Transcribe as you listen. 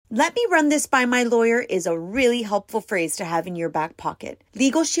Let me run this by my lawyer is a really helpful phrase to have in your back pocket.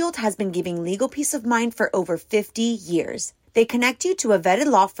 Legal Shield has been giving legal peace of mind for over 50 years. They connect you to a vetted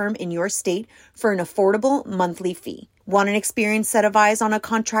law firm in your state for an affordable monthly fee. Want an experienced set of eyes on a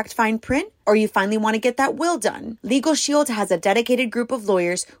contract fine print? Or you finally want to get that will done? Legal Shield has a dedicated group of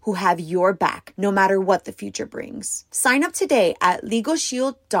lawyers who have your back, no matter what the future brings. Sign up today at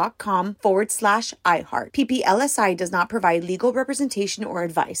LegalShield.com/iHeart. PPLSI does not provide legal representation or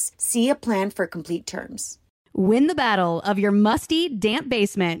advice. See a plan for complete terms. Win the battle of your musty, damp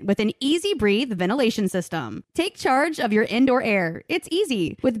basement with an Easy Breathe ventilation system. Take charge of your indoor air. It's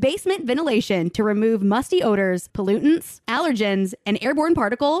easy with basement ventilation to remove musty odors, pollutants, allergens, and airborne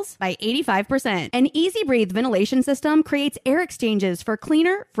particles by 85%. An Easy Breathe ventilation system creates air exchanges for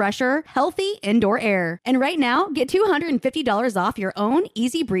cleaner, fresher, healthy indoor air. And right now, get $250 off your own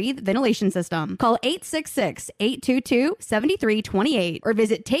Easy Breathe ventilation system. Call 866-822-7328 or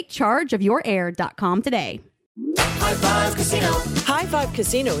visit takechargeofyourair.com today. High Five Casino. High Five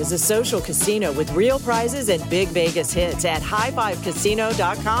Casino is a social casino with real prizes and big Vegas hits at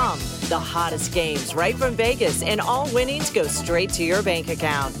highfivecasino.com. The hottest games right from Vegas, and all winnings go straight to your bank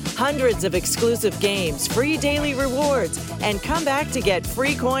account. Hundreds of exclusive games, free daily rewards, and come back to get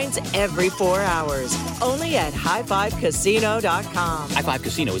free coins every 4 hours. Only at highfivecasino.com. High Five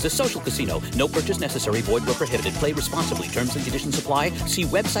Casino is a social casino. No purchase necessary. Void where prohibited. Play responsibly. Terms and conditions apply. See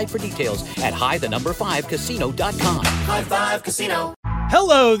website for details at high5casino.com. High Five Casino.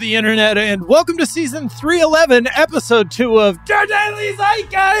 Hello, the internet, and welcome to season 311, episode 2 of The Daily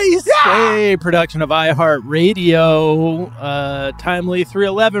Zeitgeist, a production of iHeartRadio. Timely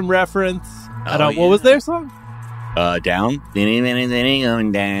 311 reference. What was their song? Down.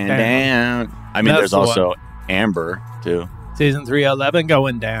 Going down. I mean, there's also Amber, too. Season 311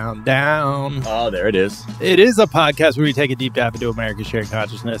 going down. Oh, there it is. It is a podcast where we take a deep dive into America's shared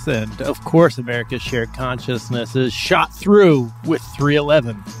consciousness. And, of course, America's shared consciousness is shot through with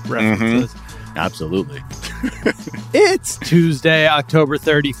 311 references. Mm-hmm. Absolutely. It's Tuesday, October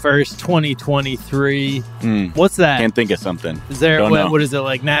 31st, 2023. What's that? Can't think of something. Is there, what is it,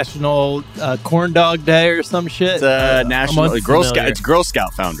 like National Corn Dog Day or some shit? It's National Girl Scout. It's Girl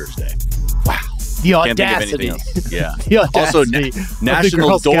Scout Founders Day. Wow. The audacity. Yeah. The audacity also,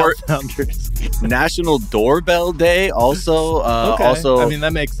 National Doorbell Day. Also, I mean,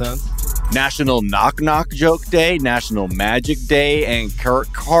 that makes sense. National Knock Knock Joke Day, National Magic Day, and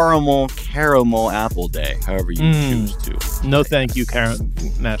Caramel Apple Day. However you choose to. No, thank you,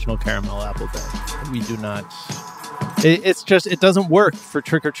 National Caramel Apple Day. We do not. It's just, it doesn't work for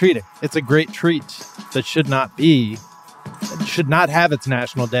trick or treating. It's a great treat that should not have its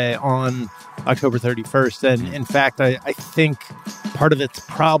National Day on October 31st. And in fact, I think part of its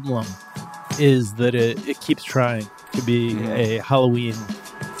problem is that it keeps trying to be a Halloween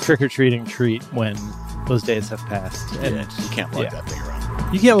trick-or-treating treat when those days have passed. And you can't lug that thing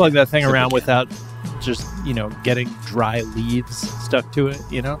around. You can't lug that thing around without just, getting dry leaves stuck to it,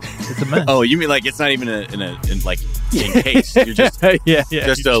 It's a mess. Oh, you mean like it's not even in case. You're just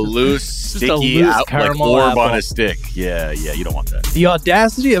just a loose, sticky orb on a stick. Yeah, you don't want that. The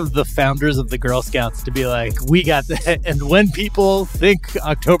audacity of the founders of the Girl Scouts to be like, we got that. And when people think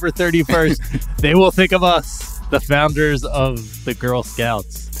October 31st, they will think of us, the founders of the Girl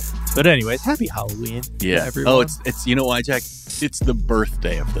Scouts. But anyways, happy Halloween. Yeah. Everyone. Oh, it's you know why, Jack? It's the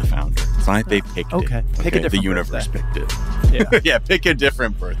birthday of the founder. It's not like they picked it. Okay. Pick a different The universe birthday. picked it. Yeah, pick a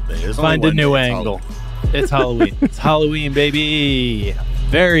different birthday. There's Find a new angle. It's Halloween. It's Halloween, baby.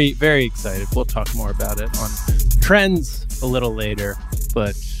 Very, very excited. We'll talk more about it on trends a little later,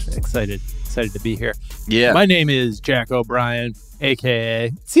 but excited to be here. Yeah. My name is Jack O'Brien,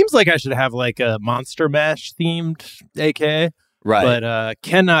 a.k.a. Seems like I should have like a Monster Mash themed a.k.a. Right. But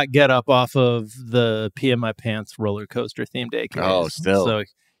cannot get up off of the Pee in My Pants roller coaster themed a.k.a. Oh, still. So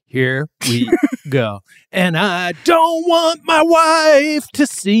here we go. And I don't want my wife to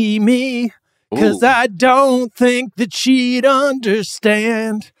see me, because I don't think that she'd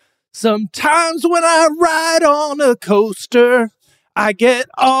understand. Sometimes when I ride on a coaster, I get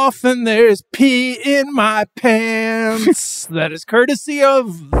off and there's pee in my pants. That is courtesy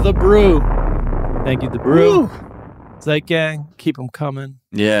of The Brew. Thank you, The Brew. Zeit Gang, keep them coming.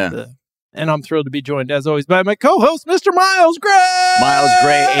 Yeah. And I'm thrilled to be joined, as always, by my co-host, Mr. Miles Gray. Miles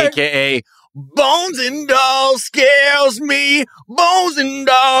Gray, a.k.a. Bones and Doll scares me. Bones and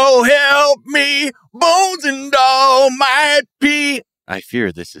Doll help me. Bones and Doll might be. I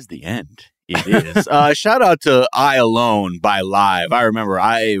fear this is the end. It is. Shout out to I Alone by Live. I remember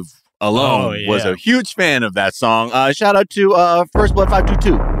I Alone was a huge fan of that song. Shout out to First Blood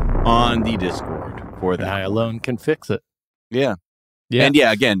 522 on the Discord for that. I Alone can fix it. Yeah. Yeah. And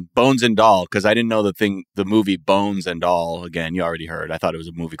again, Bones and Doll, because I didn't know the movie Bones and Doll. Again, you already heard. I thought it was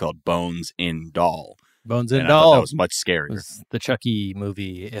a movie called Bones in Doll. Bones and I Doll. thought that was much scarier. It was the Chucky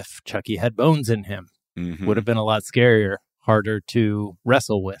movie. If Chucky had bones in him, Mm-hmm. would have been a lot scarier, harder to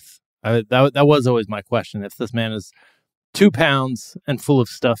wrestle with. That was always my question. If this man is 2 pounds and full of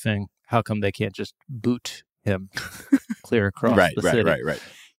stuffing, how come they can't just boot him clear across the city? Right.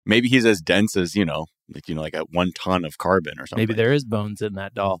 Maybe he's as dense as, like a 1 ton of carbon or something. Maybe there is bones in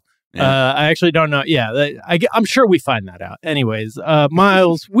that doll. Yeah. I actually don't know. Yeah, I'm sure we find that out. Anyways,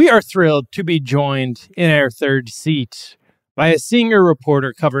 Miles, we are thrilled to be joined in our third seat by a senior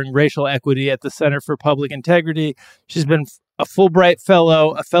reporter covering racial equity at the Center for Public Integrity. She's been a Fulbright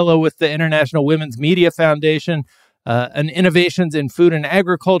Fellow, a fellow with the International Women's Media Foundation, an Innovations in Food and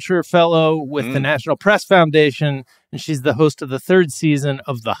Agriculture Fellow with the National Press Foundation, and she's the host of the 3rd season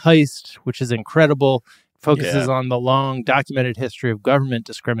of The Heist, which is incredible. Focuses on the long documented history of government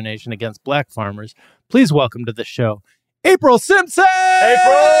discrimination against Black farmers. Please welcome to the show, April Simpson!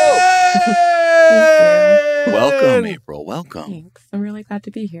 Welcome, April. Welcome. Thanks. I'm really glad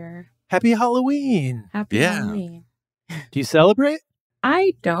to be here. Happy Halloween. Happy Halloween. Do you celebrate?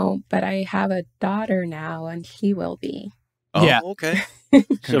 I don't, but I have a daughter now, and she will be. Oh, Yeah. okay. She'll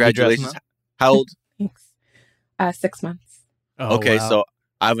be Congratulations. dressing up. How old? Thanks. 6 months. Oh, Okay, wow. so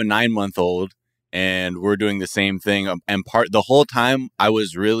I have a 9-month-old, and we're doing the same thing. And the whole time I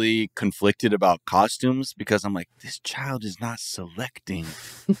was really conflicted about costumes because I'm like, this child is not selecting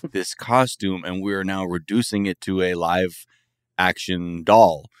this costume, and we're now reducing it to a live action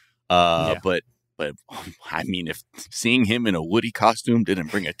doll. But I mean, if seeing him in a Woody costume didn't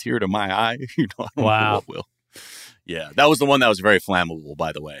bring a tear to my eye, I don't know what will. Yeah, that was the one that was very flammable,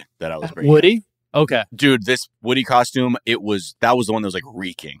 by the way. That I was bringing Woody? up. Okay. Dude, this Woody costume, that was the one that was like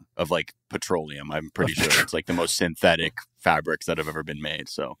reeking of like petroleum. I'm pretty sure it's like the most synthetic fabrics that have ever been made.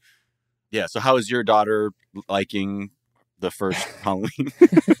 So, yeah. So, how is your daughter liking the first Halloween?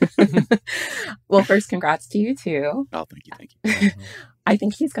 Well, first, congrats to you too. Oh, thank you. I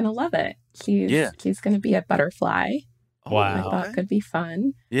think he's gonna love it. He's gonna be a butterfly. Wow. I thought could be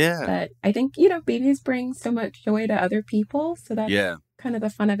fun. Yeah. But I think babies bring so much joy to other people, so that's kind of the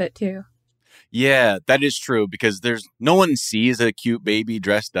fun of it too. Yeah, that is true because no one sees a cute baby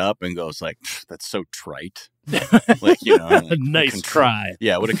dressed up and goes like, that's so trite. Like, Nice try.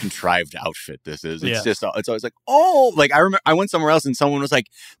 Yeah, what a contrived outfit this is. It's Yeah. just, it's always like, oh, like I remember I went somewhere else and someone was like,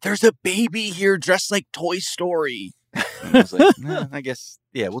 there's a baby here dressed like Toy Story. And I was like, I guess,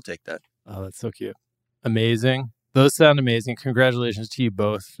 yeah, we'll take that. Oh, that's so cute. Amazing. Those sound amazing. Congratulations to you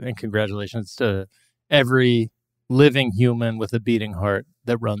both. And congratulations to every living human with a beating heart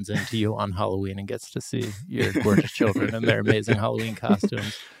that runs into you on Halloween and gets to see your gorgeous children in their amazing Halloween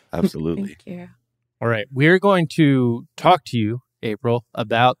costumes. Absolutely. Thank you. All right. We're going to talk to you, April,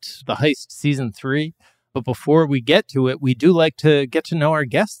 about The Heist Season 3. But before we get to it, we do like to get to know our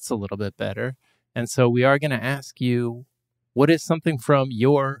guests a little bit better. And so we are going to ask you, what is something from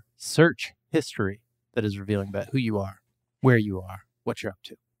your search history that is revealing about who you are, where you are, what you're up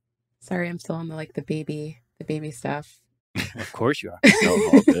to? Sorry, I'm still on the baby stuff. Of course you are. No,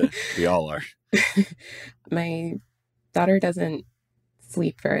 all good. We all are. My daughter doesn't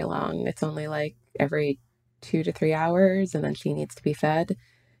sleep very long. It's only like every 2 to 3 hours, and then she needs to be fed.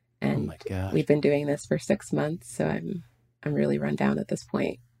 And Oh my gosh. we've been doing this for 6 months, so I'm really run down at this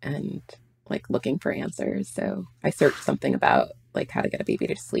point and like looking for answers. So I searched something about like how to get a baby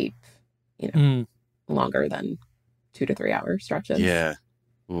to sleep, longer than 2 to 3 hour stretches. Yeah.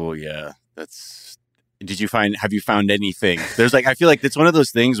 Oh, yeah. Have you found anything? There's I feel like it's one of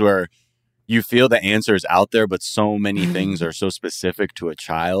those things where you feel the answer is out there, but so many things are so specific to a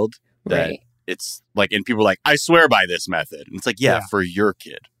child that Right. it's like, and people are like, I swear by this method. And it's like, yeah. For your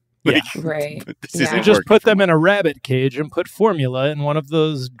kid. Yeah. Right. This Yeah. isn't You just working put for them me. in a rabbit cage and put formula in one of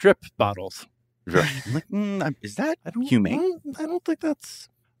those drip bottles. Right. I'm like, is that humane? I don't think that's...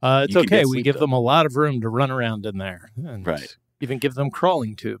 it's You can okay. get We sleep, give though. them a lot of room to run around in there. And Right. even give them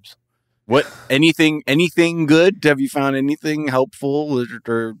crawling tubes. What? Anything good? Have you found anything helpful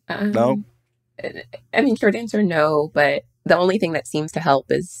or no? I mean, short answer, no. But the only thing that seems to help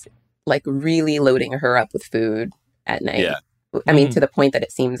is like really loading her up with food at night. Yeah. I mean, to the point that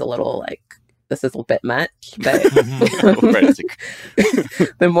it seems a little like this is a bit much. But Right, it's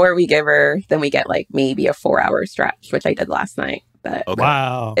like- the more we give her, then we get like maybe a 4-hour stretch, which I did last night. But Okay.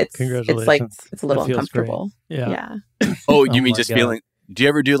 Wow. it's like it's a little That feels great. uncomfortable. Yeah. Oh, Oh you mean my just God. feeling? Do you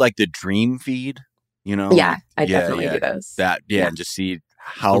ever do like the dream feed? You know? Yeah, I Yeah, definitely yeah. do those. Yeah, and just see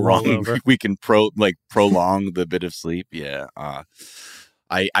how The long rollover. we can prolong the bit of sleep. Yeah. I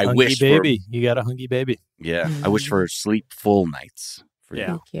Hungy wish baby. You got a hungy baby. I wish for sleep full nights. for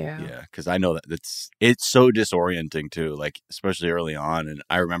Yeah. you. Thank you. Yeah, because I know that it's so disorienting too, like especially early on. And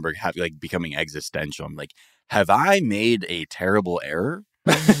I remember becoming existential. I'm like, have I made a terrible error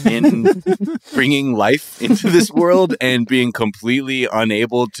in bringing life into this world and being completely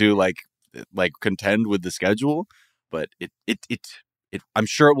unable to like contend with the schedule? But it I'm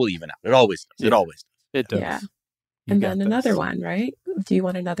sure it will even out. It always does. Yeah. It always does. It does. Yeah. You And got then another this. one, right? Do you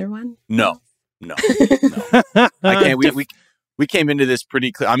want another one? No. I can't. We came into this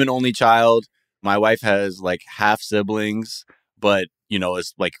pretty clear. I'm an only child. My wife has like half siblings, but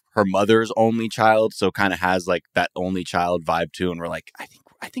is like her mother's only child, so kind of has like that only child vibe too. And we're like,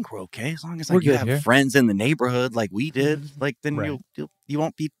 I think we're okay as long as like you have friends in the neighborhood like we did. Like then Right. you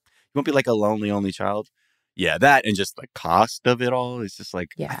won't be like a lonely only child. Yeah, that and just the cost of it all is just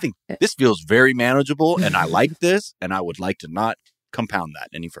like I think this feels very manageable, and I like this, and I would like to not compound that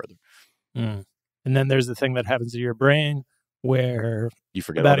any further. Mm. And then there's the thing that happens to your brain where You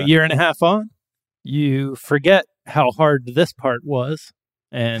forget about a year and a half on, you forget how hard this part was,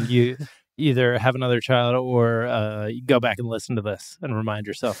 and you either have another child or you go back and listen to this and remind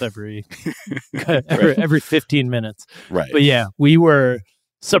yourself every 15 minutes. Right. But yeah, we were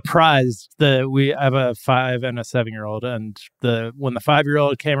surprised that I have a 5 and a 7-year-old, and when the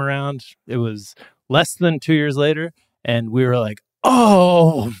 5-year-old came around, it was less than 2 years later, and we were like,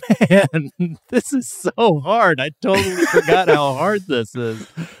 oh man, this is so hard. I totally forgot how hard this is.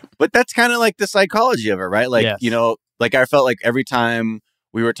 But that's kind of like the psychology of it, right? Like, Yes. like I felt like every time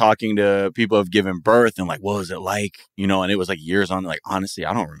we were talking to people who've given birth and like, what was it like? And it was like years on, like, honestly,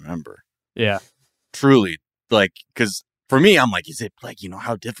 I don't remember. Yeah. Truly. Like, because for me, I'm like, is it like,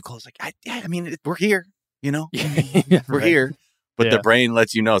 how difficult? It's like, I mean, we're here, we're Right. here. But Yeah. the brain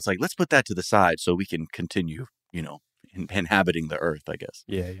lets you know, it's like, let's put that to the side so we can continue, inhabiting the earth, I guess.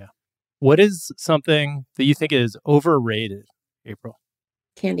 Yeah. What is something that you think is overrated, April?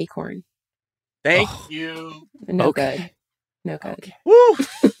 Candy corn. Thank you. No Okay. good. No good. Okay. Woo!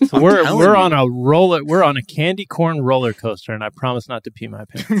 So we're on a candy corn roller coaster, and I promise not to pee my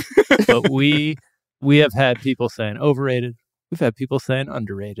pants. But we have had people saying overrated. We've had people saying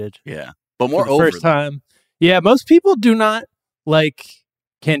underrated. Yeah, but more For the first time. Yeah, most people do not like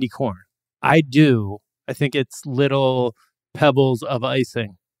candy corn. I do. I think it's little pebbles of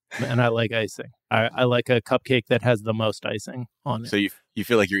icing, and I like icing. I like a cupcake that has the most icing on it. So you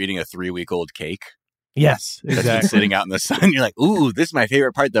feel like you're eating a 3-week-old cake? Yes, That's been exactly. sitting out in the sun. You're like, ooh, this is my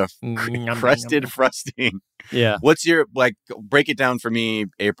favorite part, the crusted frosting. Yeah. What's your, break it down for me,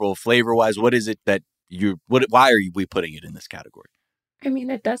 April, flavor-wise. What is it that why are we putting it in this category? I mean,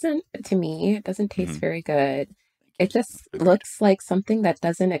 it doesn't taste Mhm. very good. It just looks like something that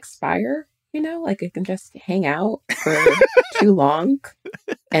doesn't expire, like it can just hang out for too long.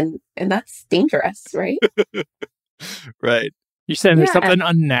 And that's dangerous, right? Right. You're saying there's something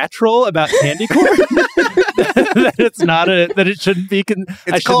unnatural about candy corn? that it's not that it shouldn't be.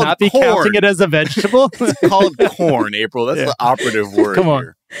 I should not be corn. counting it as a vegetable. It's called corn, April. That's the operative word. Come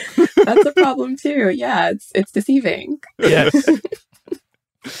on. Here. That's a problem too. Yeah, it's deceiving. Yes.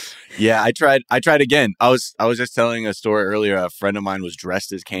 Yeah, I tried again. I was just telling a story earlier. A friend of mine was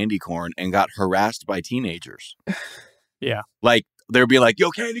dressed as candy corn and got harassed by teenagers. Yeah. Like they'd be like,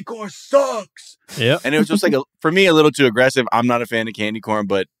 "Yo, candy corn sucks." Yeah. And it was just like for me a little too aggressive. I'm not a fan of candy corn,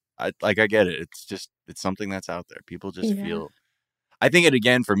 but I get it. It's something that's out there. People just feel. I think it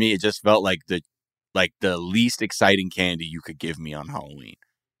again for me. It just felt like the least exciting candy you could give me on Halloween.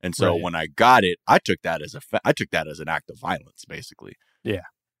 And so when I got it, I took that as an act of violence, basically. Yeah.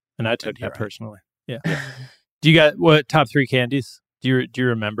 And I took that personally. Yeah. Do you got what top 3 candies? Do you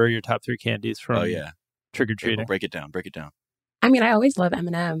remember your top 3 candies from trick or treating? Break it down. I mean, I always love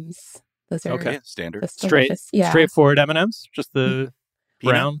M&Ms. Those are standard. Straightforward M&Ms, just the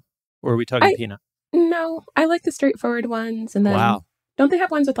brown, or are we talking peanut? No, I like the straightforward ones. And then don't they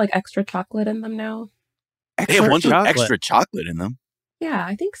have ones with like extra chocolate in them now? They have ones with extra chocolate in them. Yeah,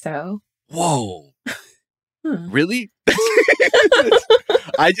 I think so. Whoa. Really?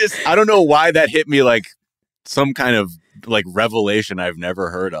 I don't know why that hit me like some kind of like revelation I've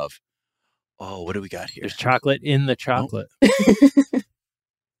never heard of. Oh, what do we got here? There's chocolate in the chocolate.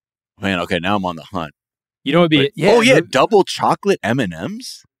 Man, okay, now I'm on the hunt. You know what would be double chocolate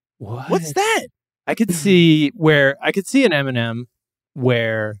M&Ms? What's that? I could see an M&M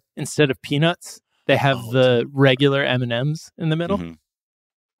where instead of peanuts, they have the regular M&Ms in the middle. Mm-hmm.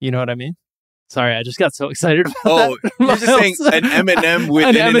 You know what I mean? Sorry, I just got so excited about Oh, that. you're just saying an M&M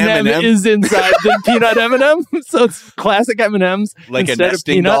within an M&M? is inside the peanut M&M. So it's classic M&Ms Like a instead of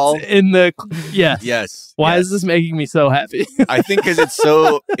nesting peanuts doll? in the... Yes. Yes. Why yes. is this making me so happy? I think because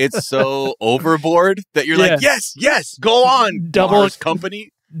it's so overboard that you're like, yes, go on, Mars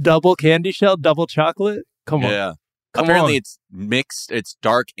Company. Double candy shell, double chocolate? Come on. Yeah. Come Apparently on. it's mixed. It's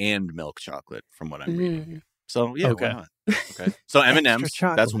dark and milk chocolate from what I'm reading. So, yeah, Okay. why not? Okay. So M&M's,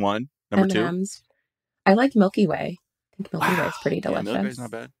 that's one. Number M&Ms. 2. I like Milky Way. I think Milky Way is pretty delicious. Milky Way's not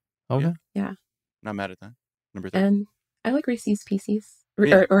bad. Okay. Yeah. Not mad at that. Number 3. And I like Reese's Pieces.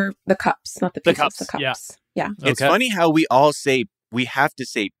 Or the cups, not the pieces. The cups. Yeah. It's funny how we all say, we have to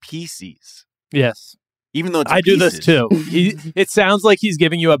say pieces. Yes. Even though it's I do pieces. this too. It sounds like he's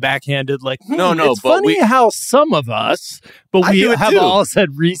giving you a backhanded, like, no, it's but funny how some of us, but we do it have too. all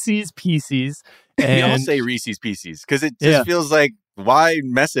said Reese's Pieces. And We all say Reese's Pieces because it just feels like, why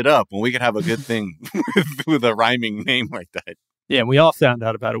mess it up when we could have a good thing with a rhyming name like that? Yeah, and we all found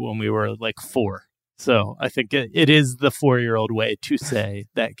out about it when we were like 4. So I think it is the 4-year-old way to say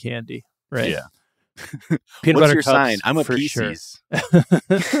that candy, right? Yeah. Peanut What's butter your cups, sign? I'm a for Pieces. Sure.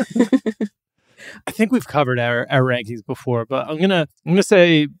 I think we've covered our rankings before, but I'm gonna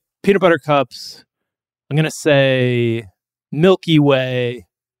say peanut butter cups. I'm gonna say Milky Way,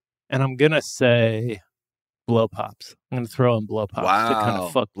 and I'm gonna say blow pops. I'm gonna throw in blow pops to kind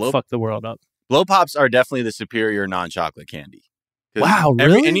of fuck the world up. Blow pops are definitely the superior non-chocolate candy. Wow,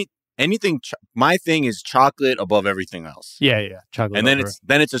 really? Anything. My thing is chocolate above everything else. Yeah, chocolate. And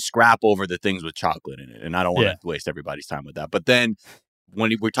then it's a scrap over the things with chocolate in it, and I don't want to waste everybody's time with that. But then when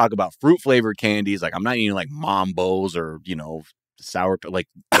we talk about fruit flavored candies, like I'm not eating like Mambos or sour, like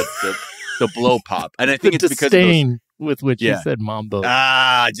the blow pop, and I think it's because of those, with which you said Mambo.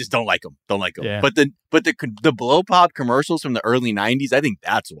 I just don't like them. Yeah. But the blow pop commercials from the early '90s, I think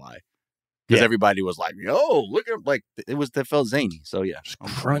that's why. Because everybody was like, "Yo, look at that felt zany." So yeah, just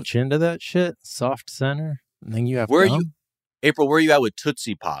crunch into that shit, soft center, and then you have. April? Where are you at with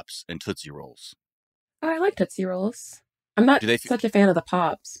Tootsie Pops and Tootsie Rolls? Oh, I like Tootsie Rolls. I'm not such a fan of the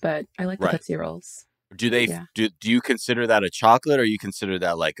Pops, but I like the Tootsie Rolls. Do you consider that a chocolate, or you consider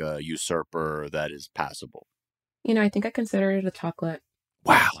that like a usurper that is passable? I think I consider it a chocolate.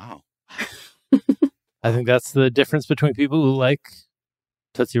 Wow. I think that's the difference between people who like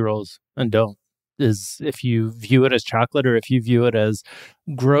Tootsie Rolls and don't, is if you view it as chocolate or if you view it as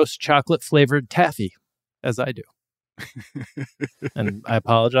gross chocolate flavored taffy, as I do. And I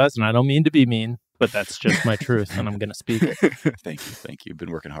apologize, and I don't mean to be mean, but that's just my truth, and I'm going to speak it. Thank you. You've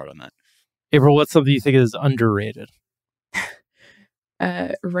been working hard on that. April, what's something you think is underrated?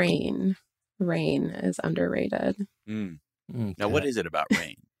 Rain. Rain is underrated. Okay. Now, what is it about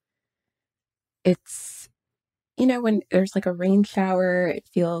rain? It's, when there's like a rain shower, it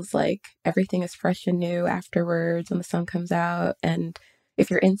feels like everything is fresh and new afterwards when the sun comes out. And if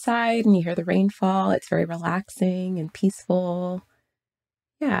you're inside and you hear the rain fall, it's very relaxing and peaceful.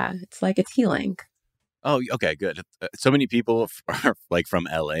 Yeah, it's healing. Oh, okay, good. So many people are like from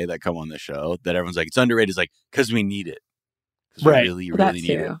LA that come on the show that everyone's like, it's underrated. It's like, because we need it. Right. We really need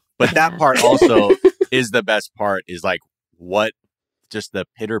it. But that part also is the best part, is like what just the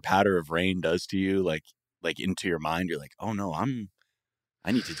pitter patter of rain does to you, like into your mind. You're like, oh no,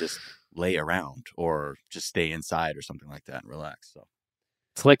 I need to just lay around or just stay inside or something like that and relax. So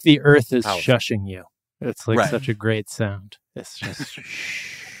it's like the earth is shushing you. It's like Right. such a great sound. It's just,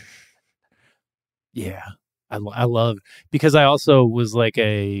 yeah, I love, because I also was like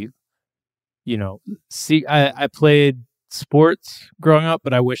I played sports growing up,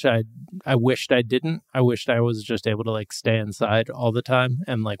 but I wished I didn't. I wished I was just able to like stay inside all the time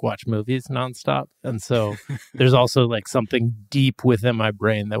and like watch movies nonstop. And so there's also like something deep within my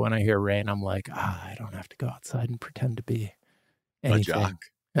brain that when I hear rain, I'm like, I don't have to go outside and pretend to be anything.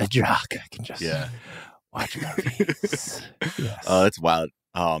 A jock. I can just watch movies. Yes. Oh, that's wild.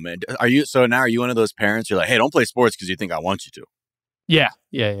 Oh man, are you one of those parents? You're like, hey, don't play sports because you think I want you to. Yeah.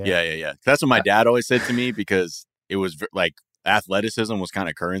 That's what my dad always said to me, because it was like athleticism was kind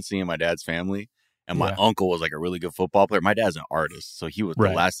of currency in my dad's family. And my uncle was like a really good football player. My dad's an artist. So he was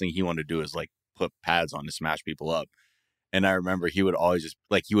the last thing he wanted to do is like put pads on to smash people up. And I remember he would always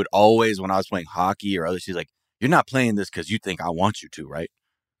when I was playing hockey or others, he's like, you're not playing this because you think I want you to, right?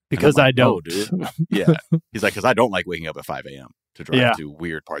 Because like, I don't. No, dude. Yeah. He's like, because I don't like waking up at 5 a.m. to drive to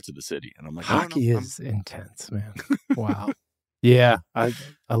weird parts of the city. And I'm like, hockey is intense, man. Wow. Yeah. I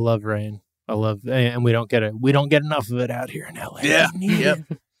love rain. And we don't get it. We don't get enough of it out here in LA. Yeah.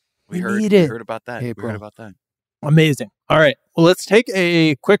 We heard about that. April. We heard about that. Amazing. All right. Well, let's take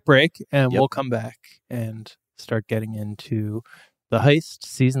a quick break and we'll come back and start getting into The Heist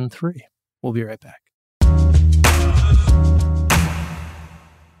Season 3. We'll be right back.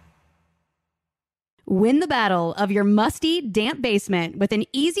 Win the battle of your musty, damp basement with an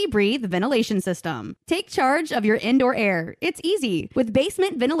easy breathe ventilation system. Take charge of your indoor air. It's easy with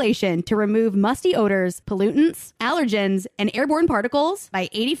basement ventilation to remove musty odors, pollutants, allergens, and airborne particles by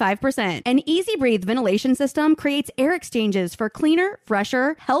 85%. An easy breathe ventilation system creates air exchanges for cleaner,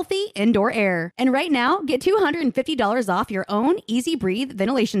 fresher, healthy indoor air. And right now, get $250 off your own easy breathe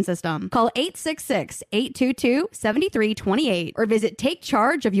ventilation system. Call 866-822-7328 or visit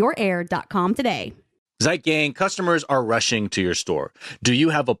takechargeofyourair.com today. Zeit Gang, customers are rushing to your store. Do you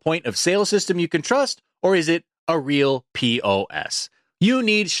have a point of sale system you can trust, or is it a real POS? You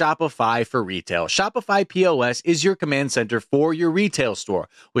need Shopify for retail. Shopify POS is your command center for your retail store.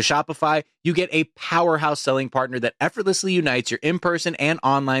 With Shopify, you get a powerhouse selling partner that effortlessly unites your in-person and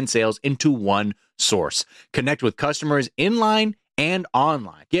online sales into one source. Connect with customers in line and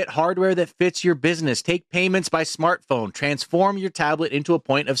online. Get hardware that fits your business. Take payments by smartphone. Transform your tablet into a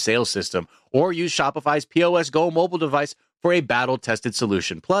point of sale system. Or use Shopify's POS Go mobile device for a battle-tested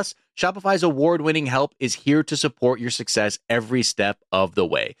solution. Plus, Shopify's award-winning help is here to support your success every step of the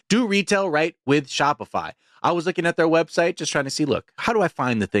way. Do retail right with Shopify. I was looking at their website just trying to see, look, how do I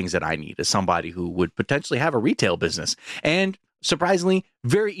find the things that I need as somebody who would potentially have a retail business? And surprisingly,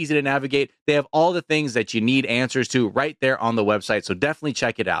 very easy to navigate. They have all the things that you need answers to right there on the website, so definitely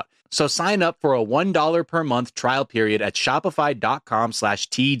check it out. So sign up for a $1 per month trial period at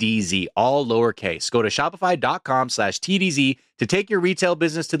shopify.com/TDZ, all lowercase. Go to shopify.com/TDZ to take your retail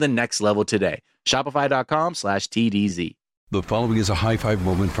business to the next level today. Shopify.com/TDZ. The following is a high five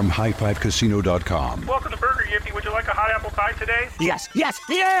moment from highfivecasino.com. Welcome to Burger Yippee. Would you like a hot apple pie today? Yes, yeah,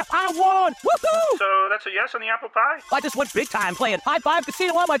 I won! Woohoo! So that's a yes on the apple pie? I just went big time playing High Five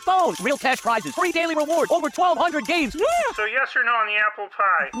Casino on my phone. Real cash prizes, free daily rewards, over 1,200 games. Yeah! So yes or no on the apple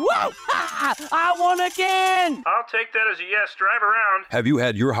pie? Whoa! I won again! I'll take that as a yes. Drive around. Have you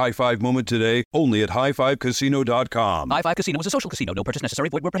had your high five moment today? Only at highfivecasino.com. High Five Casino is a social casino. No purchase necessary.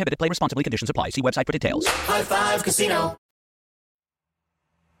 Void where prohibited. Play responsibly. Conditions apply. See website for details. High Five Casino.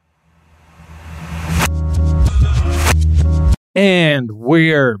 And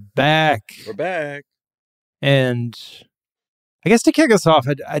we're back. We're back. And I guess to kick us off,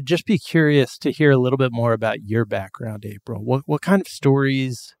 I'd just be curious to hear a little bit more about your background, April. What kind of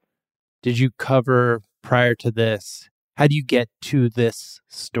stories did you cover prior to this? How do you get to this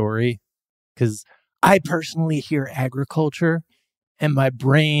story? Because I personally hear agriculture and my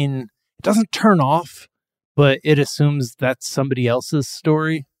brain, it doesn't turn off, but it assumes that's somebody else's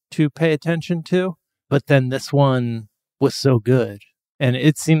story to pay attention to. But then this one was so good. And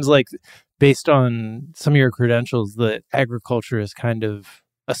it seems like, based on some of your credentials, that agriculture is kind of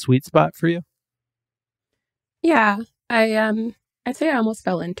a sweet spot for you. Yeah, I'd say I almost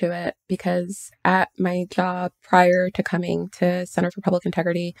fell into it because at my job prior to coming to Center for Public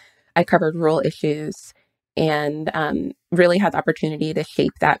Integrity, I covered rural issues and really had the opportunity to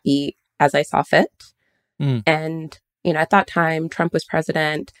shape that beat as I saw fit. And, at that time, Trump was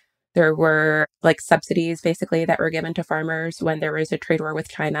president. There were subsidies basically that were given to farmers when there was a trade war with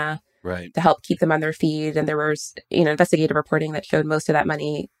China, right, to help keep them on their feet. And there was, investigative reporting that showed most of that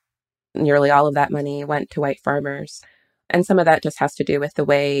money, nearly all of that money, went to white farmers. And some of that just has to do with the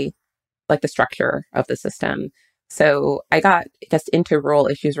way, the structure of the system. So I got just into rural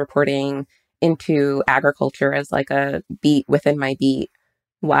issues reporting, into agriculture as a beat within my beat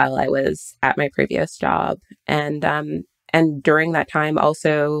while I was at my previous job. And during that time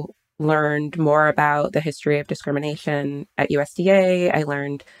also learned more about the history of discrimination at USDA. I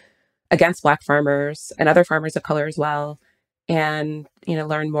learned against Black farmers and other farmers of color as well. And,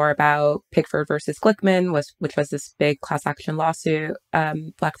 learned more about Pigford versus Glickman, which was this big class action lawsuit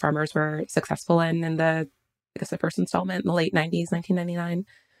Black farmers were successful in the first installment in the late 90s, 1999.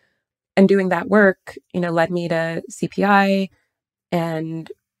 And doing that work, led me to CPI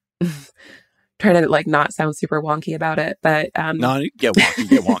and trying to not sound super wonky about it, but no, get wonky.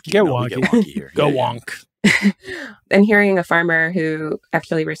 Get wonky here. Go wonk. And hearing a farmer who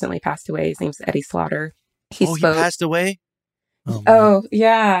actually recently passed away, his name's Eddie Slaughter. He passed away? Oh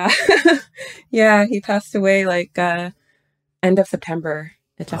yeah. Yeah, he passed away end of September.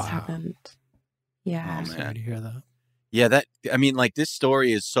 It just happened. Yeah. I'm sorry to hear that. Yeah, this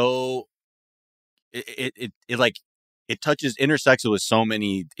story is so it intersects with so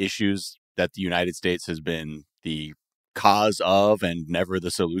many issues that the United States has been the cause of and never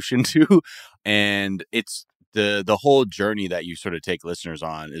the solution to. And it's the whole journey that you sort of take listeners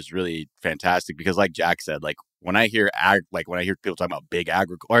on is really fantastic because, like Jack said, when I hear people talking about big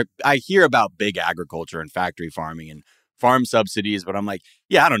agriculture, or I hear about big agriculture and factory farming and farm subsidies, but I'm like,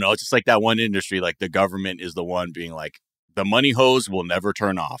 yeah, I don't know. It's just like that one industry, like the government is the one being like, the money hose will never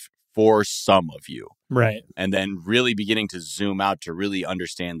turn off for some of you. Right. And then really beginning to zoom out to really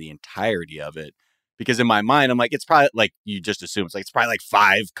understand the entirety of it. Because in my mind, I'm like, it's probably like you just assume it's probably like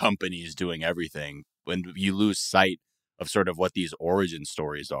 5 companies doing everything when you lose sight of sort of what these origin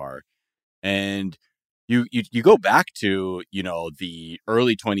stories are. And you go back to, the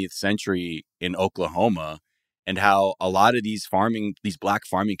early 20th century in Oklahoma and how a lot of these Black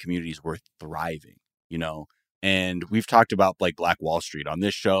farming communities were thriving, and we've talked about like Black Wall Street on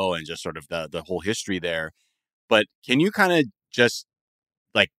this show and just sort of the whole history there. But can you kind of just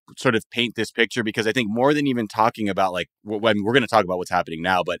like sort of paint this picture? Because I think more than even talking about like when we're going to talk about what's happening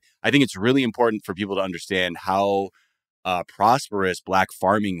now, but I think it's really important for people to understand how prosperous Black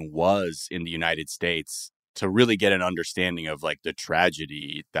farming was in the United States to really get an understanding of like the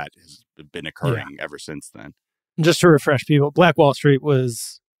tragedy that has been occurring ever since then. Just to refresh people, Black Wall Street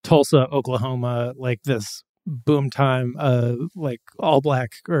was Tulsa, Oklahoma, like this boom time, like all Black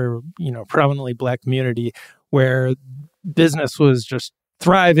or, predominantly Black community where business was just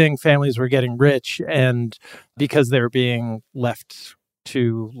thriving, families were getting rich, and because they were being left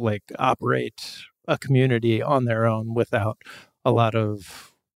to like operate a community on their own without a lot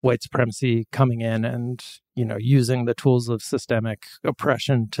of white supremacy coming in and, using the tools of systemic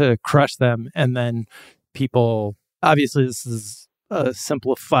oppression to crush them. And then people, obviously this is a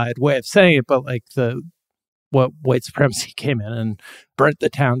simplified way of saying it, but like what white supremacy came in and burnt the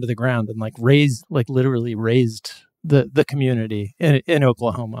town to the ground and literally raised the community in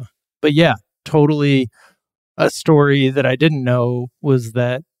Oklahoma. But yeah, totally a story that I didn't know was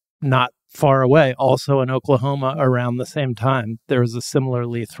that not far away, also in Oklahoma around the same time, there was a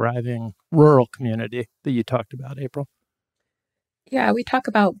similarly thriving rural community that you talked about, April. Yeah, we talk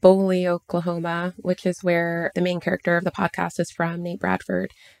about Boley, Oklahoma, which is where the main character of the podcast is from, Nate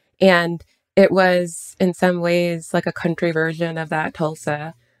Bradford. And it was in some ways like a country version of that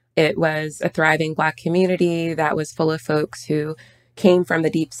Tulsa. It was a thriving Black community that was full of folks who came from the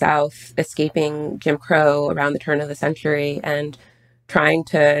Deep South, escaping Jim Crow around the turn of the century and trying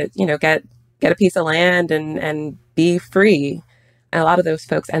to, get a piece of land and be free. And a lot of those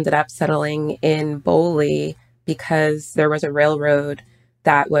folks ended up settling in Boley because there was a railroad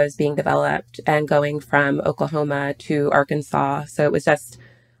that was being developed and going from Oklahoma to Arkansas. So it was just,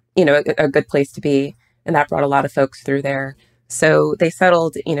 a good place to be. And that brought a lot of folks through there. So they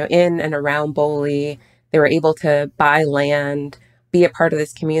settled, in and around Boley. They were able to buy land, be a part of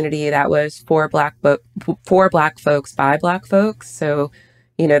this community that was for Black folks by Black folks. So,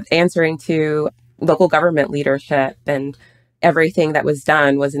 answering to local government leadership and everything that was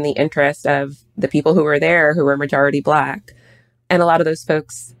done was in the interest of the people who were there, who were majority Black. And a lot of those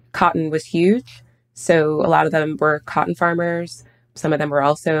folks, cotton was huge. So a lot of them were cotton farmers. Some of them were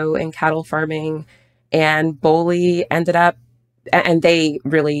also in cattle farming. And Boley ended up, and they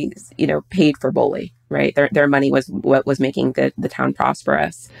really, paid for Boley, right? Their money was what was making the town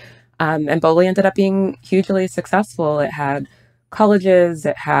prosperous. And Boley ended up being hugely successful. It had colleges,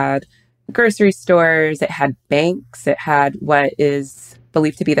 it had grocery stores, it had banks, it had what is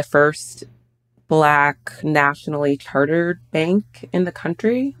believed to be the first Black nationally chartered bank in the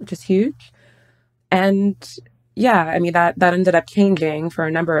country, which is huge. And yeah, I mean, that ended up changing for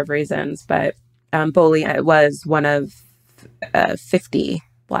a number of reasons, but Boley was one of 50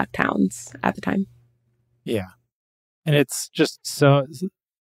 Black towns at the time. Yeah. And it's just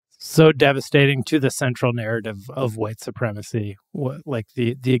so devastating to the central narrative of white supremacy, like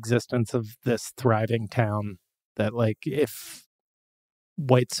the existence of this thriving town, that like if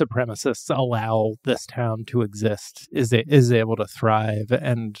white supremacists allow this town to exist, is able to thrive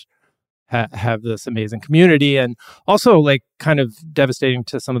and have this amazing community. And also like kind of devastating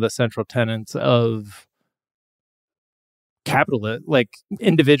to some of the central tenets of capitalism, like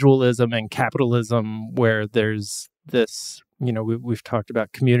individualism and capitalism, where there's this, we've talked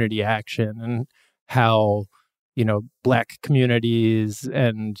about community action and how, Black communities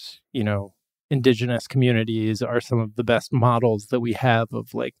and, indigenous communities are some of the best models that we have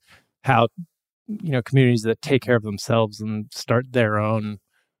of like how, communities that take care of themselves and start their own,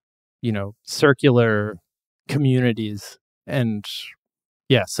 circular communities. And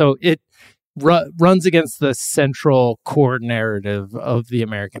yeah, so it runs against the central core narrative of the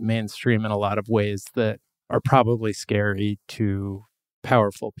American mainstream in a lot of ways that are probably scary to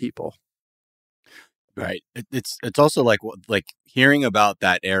powerful people. Right. It's also like hearing about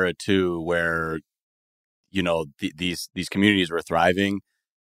that era too, where these communities were thriving,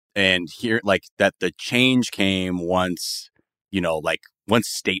 and here that the change came once once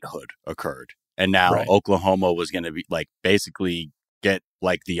statehood occurred, And now Right. Oklahoma was going to be like basically get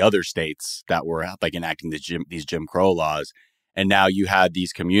like the other states that were like enacting these Jim Crow laws. And now you had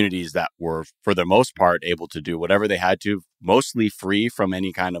these communities that were, for the most part, able to do whatever they had to, mostly free from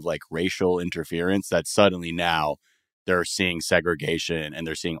any kind of like racial interference, that suddenly now they're seeing segregation and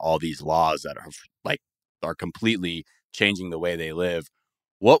they're seeing all these laws that are completely changing the way they live.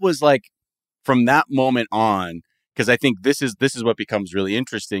 What was like from that moment on? Because I think this is what becomes really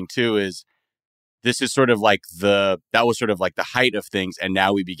interesting too, is this is sort of like that was sort of like the height of things. And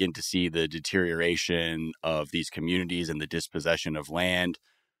now we begin to see the deterioration of these communities and the dispossession of land.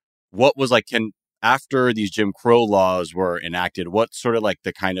 What was like, after these Jim Crow laws were enacted, what sort of like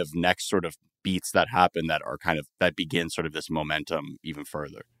the kind of next sort of beats that happen that begin sort of this momentum even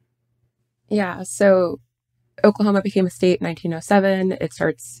further? Yeah. So Oklahoma became a state in 1907. It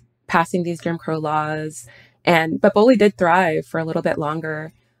starts passing these Jim Crow laws. But Boley did thrive for a little bit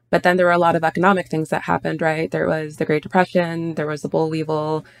longer. But then there were a lot of economic things that happened, right? There was the Great Depression, there was the boll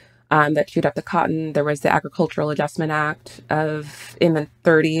weevil that chewed up the cotton. There was the Agricultural Adjustment Act in the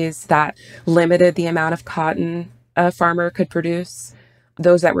 30s that limited the amount of cotton a farmer could produce.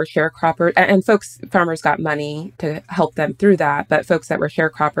 Those that were sharecroppers, and farmers got money to help them through that, but folks that were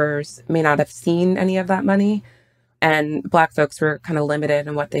sharecroppers may not have seen any of that money. And Black folks were kind of limited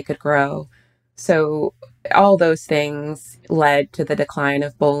in what they could grow. So all those things led to the decline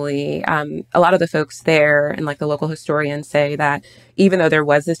of Boley. A lot of the folks there and like the local historians say that even though there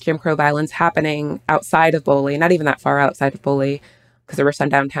was this Jim Crow violence happening outside of Boley, not even that far outside of Boley, because there were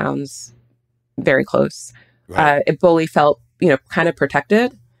sundown towns very close, Right. Boley felt, kind of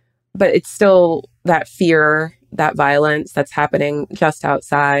protected, but it's still that fear, that violence that's happening just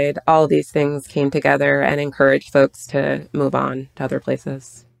outside. All of these things came together and encouraged folks to move on to other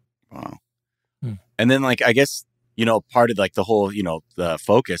places. Wow. And then, like, I guess, part of like the whole, the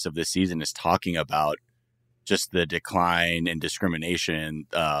focus of this season is talking about just the decline and discrimination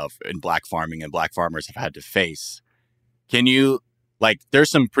in Black farming and Black farmers have had to face. Can you,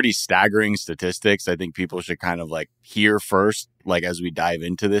 there's some pretty staggering statistics I think people should kind of like hear first, like as we dive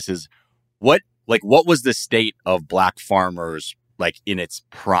into this, is what was the state of Black farmers like in its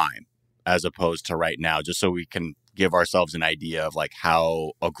prime as opposed to right now, just so we can give ourselves an idea of like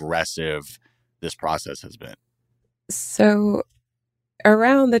how aggressive this process has been. So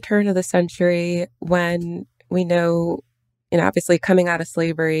around the turn of the century, when we know, obviously coming out of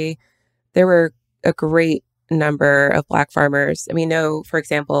slavery, there were a great number of Black farmers. And we know, for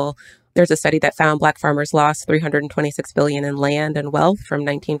example, there's a study that found Black farmers lost $326 billion in land and wealth from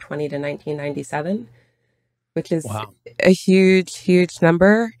 1920 to 1997, which is a huge, huge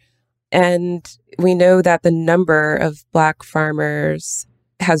number. And we know that the number of Black farmers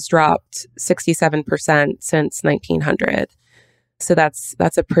has dropped 67% since 1900. So that's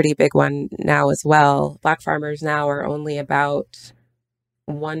a pretty big one now as well. Black farmers now are only about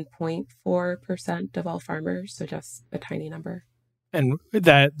 1.4% of all farmers, so just a tiny number. And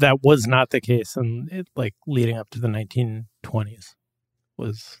that was not the case in leading up to the 1920s.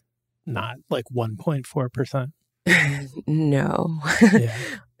 Was not like 1.4%. No. Yeah.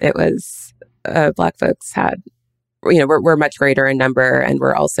 It was Black folks had, we're much greater in number, and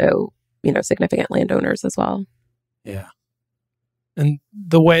we're also, significant landowners as well. Yeah. And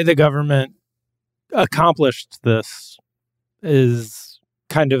the way the government accomplished this is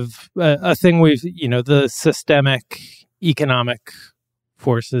kind of a thing the systemic economic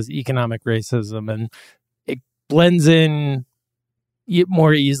forces, economic racism, and it blends in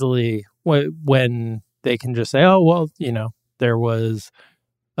more easily when they can just say, oh, well, there was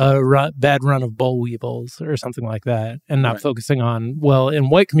a bad run of boll weevils or something like that, and not focusing on, well, in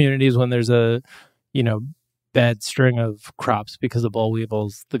white communities, when there's a, bad string of crops because of boll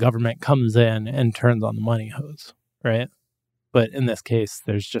weevils, the government comes in and turns on the money hose, right? But in this case,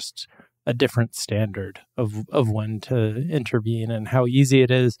 there's just a different standard of when to intervene and how easy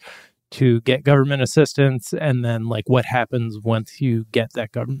it is to get government assistance, and then what happens once you get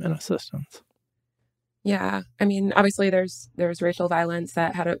that government assistance. Yeah. I mean, obviously there's racial violence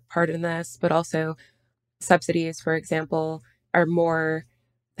that had a part in this, but also subsidies, for example, are more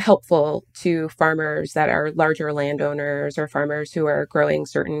helpful to farmers that are larger landowners or farmers who are growing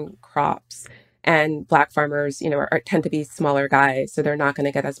certain crops. And Black farmers, tend to be smaller guys, so they're not going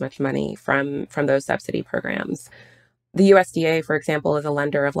to get as much money from those subsidy programs. The USDA, for example, is a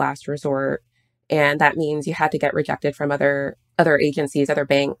lender of last resort, and that means you had to get rejected from other agencies, other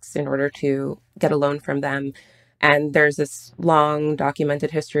banks, in order to get a loan from them. And there's this long documented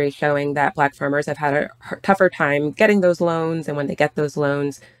history showing that Black farmers have had a tougher time getting those loans. And when they get those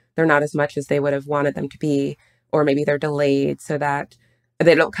loans, they're not as much as they would have wanted them to be, or maybe they're delayed, so that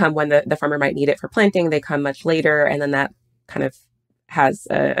they don't come when the farmer might need it for planting. They come much later. And then that kind of has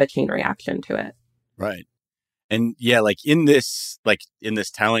a chain reaction to it. Right. And yeah, like in this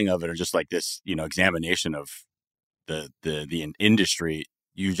telling of it, or just like this, examination of the industry,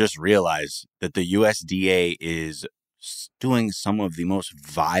 you just realize that the USDA is doing some of the most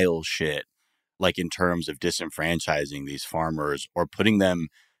vile shit, like in terms of disenfranchising these farmers or putting them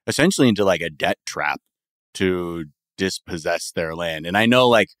essentially into like a debt trap to dispossess their land. And I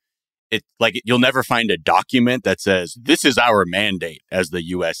know you'll never find a document that says this is our mandate as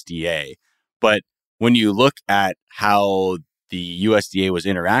the USDA. But when you look at how the USDA was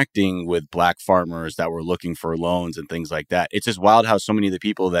interacting with Black farmers that were looking for loans and things like that, it's just wild how so many of the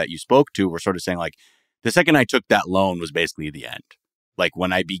people that you spoke to were sort of saying, like, the second I took that loan was basically the end. Like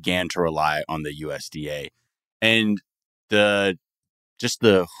when I began to rely on the USDA, and the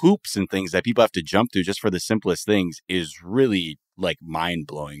hoops and things that people have to jump through just for the simplest things is really like mind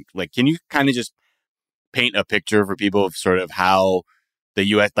blowing. Like, can you kind of just paint a picture for people of sort of how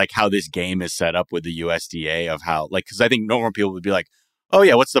the how this game is set up with the USDA, of how, like, because I think normal people would be like, oh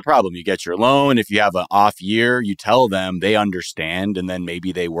yeah, what's the problem? You get your loan. If you have an off year, you tell them, they understand, and then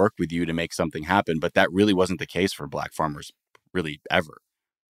maybe they work with you to make something happen. But that really wasn't the case for Black farmers really ever.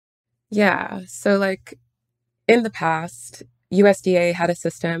 Yeah. So like in the past, USDA had a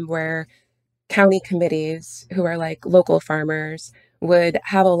system where county committees, who are like local farmers, would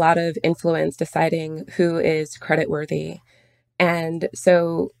have a lot of influence deciding who is creditworthy. And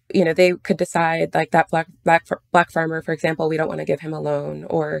so, they could decide like that black farmer, for example, we don't want to give him a loan.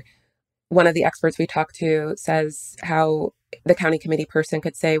 Or one of the experts we talked to says how the county committee person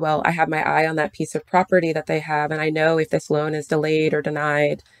could say, well, I have my eye on that piece of property that they have, and I know if this loan is delayed or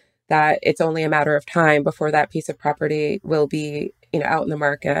denied, that it's only a matter of time before that piece of property will be, out in the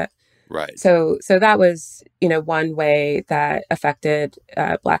market. Right. So that was, one way that affected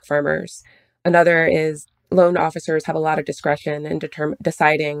Black farmers. Another is loan officers have a lot of discretion in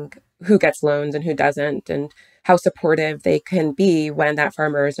deciding who gets loans and who doesn't, and how supportive they can be when that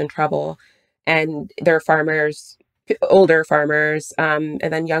farmer is in trouble. And there are farmers, older farmers, and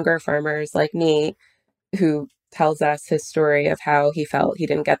then younger farmers like me, who tells us his story of how he felt he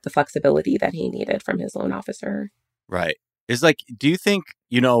didn't get the flexibility that he needed from his loan officer. Right. It's like, do you think,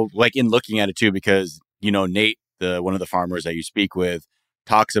 like in looking at it too, because, Nate, one of the farmers that you speak with,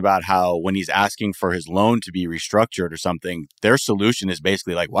 talks about how when he's asking for his loan to be restructured or something, their solution is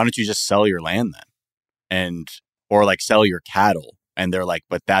basically like, why don't you just sell your land then? Or like sell your cattle. And they're like,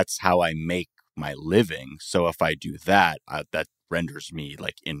 but that's how I make my living. So if I do that, that renders me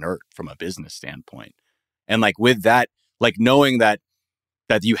like inert from a business standpoint. And like with that, like knowing that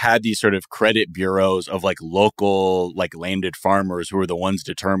you had these sort of credit bureaus of like local, like landed farmers who are the ones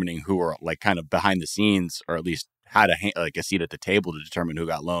determining who are like kind of behind the scenes, or at least had a seat at the table to determine who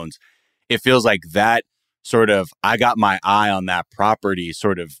got loans. It feels like that sort of, I got my eye on that property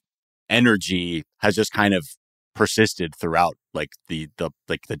sort of energy has just kind of persisted throughout like the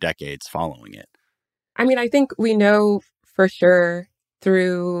decades following it. I mean, I think we know for sure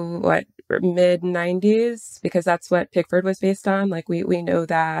through mid 90s, because that's what Pickford was based on. Like we know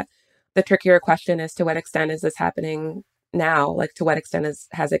that. The trickier question is, to what extent is this happening now? Like, to what extent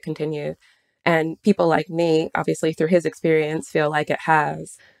has it continued? And people like me, obviously through his experience, feel like it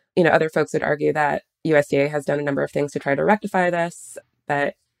has. Other folks would argue that USDA has done a number of things to try to rectify this,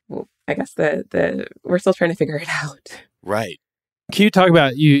 but I guess we're still trying to figure it out. Right. Can you talk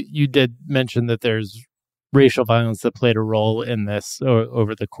about, you did mention that there's racial violence that played a role in this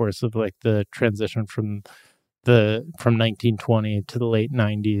over the course of like the transition from 1920 to the late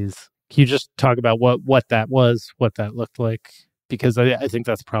 90s. Can you just talk about what that was, what that looked like? Because I think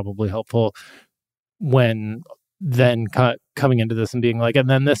that's probably helpful when then coming into this and being like, and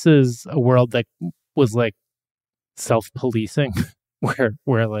then this is a world that was like self-policing,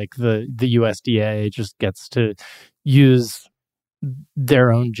 where like the USDA just gets to use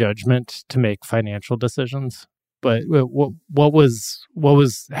their own judgment to make financial decisions. But what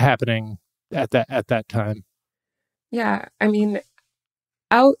was happening at that time? Yeah, I mean,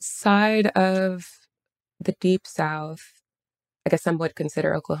 outside of the Deep South, I guess some would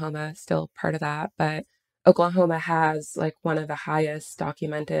consider Oklahoma still part of that, but Oklahoma has like one of the highest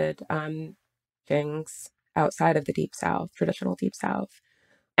documented things outside of the Deep South, traditional Deep South.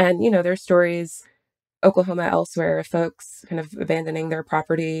 And, there's stories Oklahoma elsewhere of folks kind of abandoning their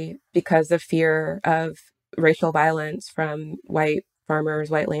property because of fear of racial violence from white farmers,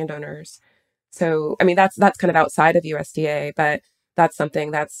 white landowners. So, I mean, that's kind of outside of USDA, but that's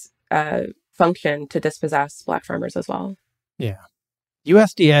something that's functioned to dispossess Black farmers as well. Yeah.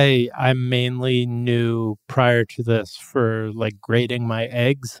 USDA, I mainly knew prior to this for like grading my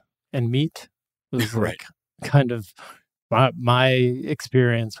eggs and meat. It was Right. like kind of my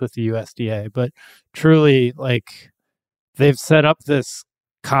experience with the USDA. But truly, like, they've set up this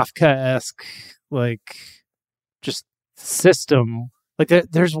Kafka-esque, like, just system. Like,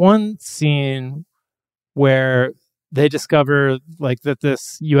 there's one scene where they discover like that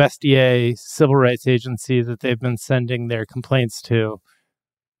this USDA civil rights agency that they've been sending their complaints to,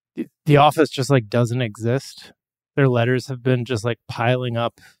 the office just like doesn't exist. Their letters have been just like piling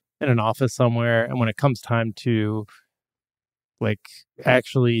up in an office somewhere, and when it comes time to like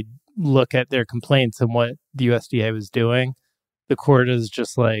actually look at their complaints and what the USDA was doing, the court is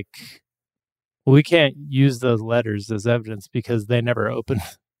just like, well, we can't use those letters as evidence because they never opened.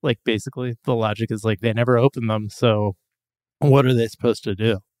 Like, basically, the logic is like they never opened them. So what are they supposed to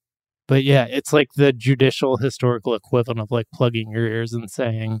do? But yeah, it's like the judicial historical equivalent of like plugging your ears and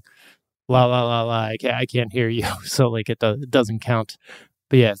saying, la, la, la, la, I can't hear you. So like it doesn't count.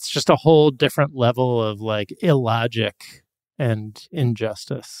 But yeah, it's just a whole different level of like illogic and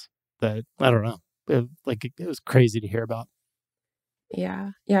injustice that, I don't know, it was crazy to hear about.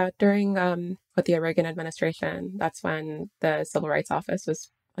 Yeah. Yeah. During with the Reagan administration, that's when the Civil Rights Office was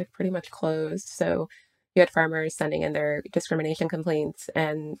like pretty much closed. So you had farmers sending in their discrimination complaints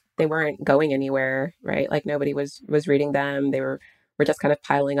and they weren't going anywhere, right? Like nobody was reading them. They were just kind of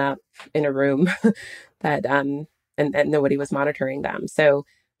piling up in a room that and nobody was monitoring them. So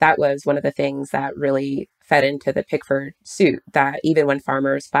that was one of the things that really fed into the Pickford suit, that even when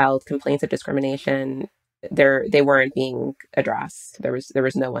farmers filed complaints of discrimination, they weren't being addressed. There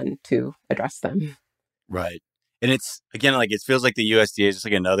was no one to address them. Right. And it's, again, like, it feels like the USDA is just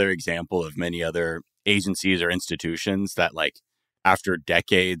like another example of many other agencies or institutions that, like, after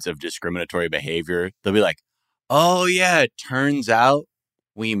decades of discriminatory behavior, they'll be like, oh, yeah, it turns out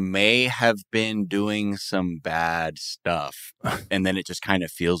we may have been doing some bad stuff. And then it just kind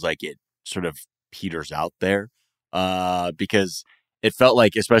of feels like it sort of peters out there, because it felt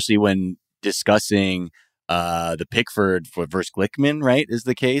like, especially when discussing the Pickford versus Glickman, right, is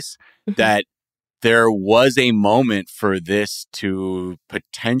the case, that there was a moment for this to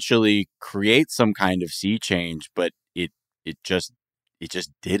potentially create some kind of sea change, but it just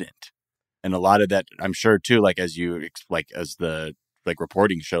didn't. And a lot of that, I'm sure too, like as the like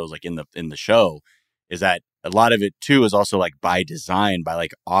reporting shows, like in the show, is that a lot of it too is also like by design, by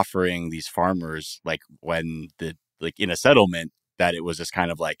like offering these farmers, like when like in a settlement, that it was just kind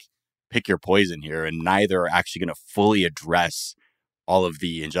of like, pick your poison here, and neither are actually going to fully address all of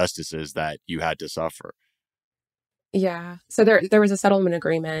the injustices that you had to suffer. Yeah. So there was a settlement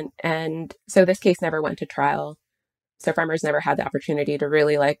agreement, and so this case never went to trial. So farmers never had the opportunity to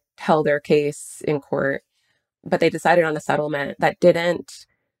really like tell their case in court, but they decided on a settlement that didn't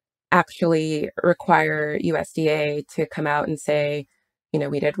actually require USDA to come out and say,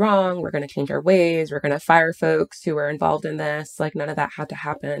 we did wrong, we're going to change our ways, we're going to fire folks who were involved in this. Like none of that had to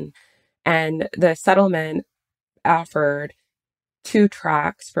happen. And the settlement offered 2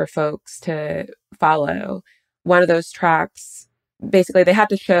 tracks for folks to follow. One of those tracks, basically, they had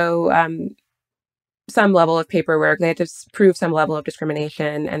to show some level of paperwork. They had to prove some level of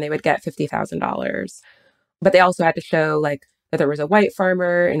discrimination, and they would get $50,000. But they also had to show like that there was a white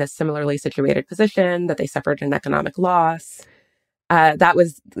farmer in a similarly situated position, that they suffered an economic loss. That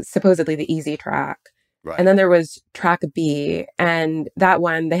was supposedly the easy track. Right. And then there was track B, and that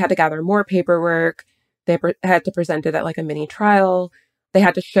one, they had to gather more paperwork. They had to present it at like a mini trial. They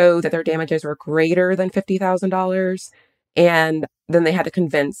had to show that their damages were greater than $50,000. And then they had to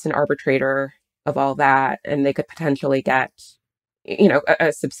convince an arbitrator of all that, and they could potentially get,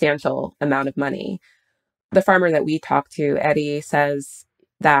 a substantial amount of money. The farmer that we talked to, Eddie, says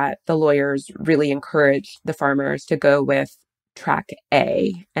that the lawyers really encouraged the farmers to go with track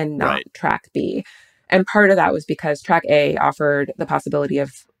A and not track B. And part of that was because track A offered the possibility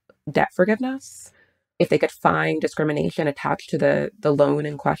of debt forgiveness if they could find discrimination attached to the loan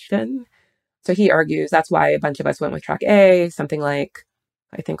in question. So he argues that's why a bunch of us went with track A, something like,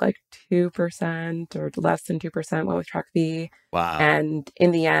 I think like 2% or less than 2% went with track B. Wow. And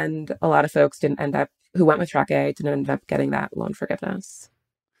in the end, a lot of folks who went with track A didn't end up getting that loan forgiveness.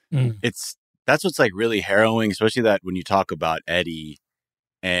 That's what's like really harrowing, especially that when you talk about Eddie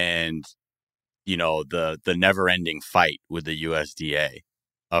and, the never ending fight with the USDA,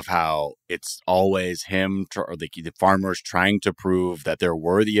 of how it's always him or the farmers trying to prove that they're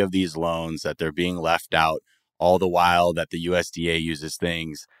worthy of these loans, that they're being left out, all the while that the USDA uses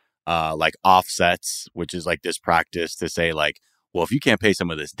things like offsets, which is like this practice to say like, well, if you can't pay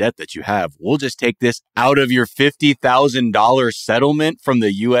some of this debt that you have, we'll just take this out of your $50,000 settlement from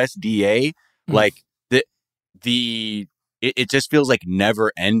the USDA. Like it just feels like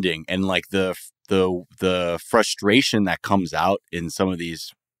never ending. And like the frustration that comes out in some of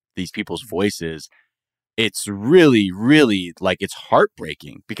these people's voices, it's really, really like it's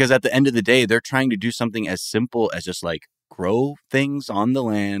heartbreaking because at the end of the day, they're trying to do something as simple as just like grow things on the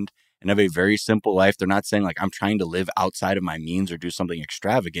land and have a very simple life. They're not saying like I'm trying to live outside of my means or do something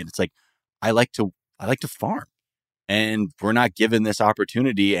extravagant. It's like I like to farm, and we're not given this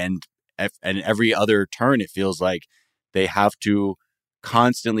opportunity. And every other turn, it feels like they have to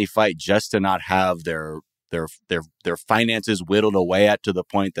constantly fight just to not have their finances whittled away at to the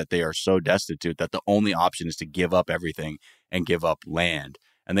point that they are so destitute that the only option is to give up everything and give up land.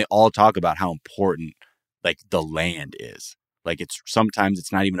 And they all talk about how important like the land is. Like sometimes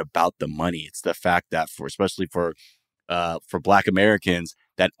it's not even about the money. It's the fact that especially for Black Americans,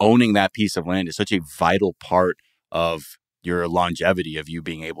 that owning that piece of land is such a vital part of your longevity, of you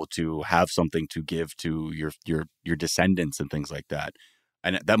being able to have something to give to your descendants and things like that.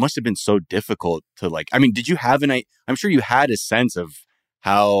 And that must have been so difficult to like, I mean, did you have I'm sure you had a sense of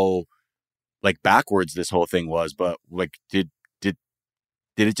how like backwards this whole thing was, but like, did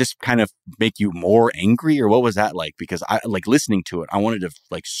it just kind of make you more angry, or what was that like? Because I like listening to it, I wanted to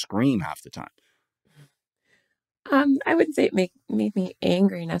like scream half the time. I wouldn't say it made me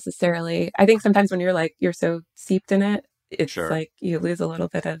angry necessarily. I think sometimes when you're so steeped in it, it's like you lose a little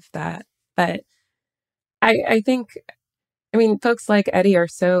bit of that. But I think, I mean, folks like Eddie are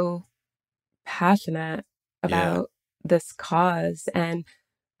so passionate about this cause. And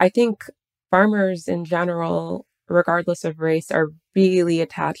I think farmers in general, regardless of race, are really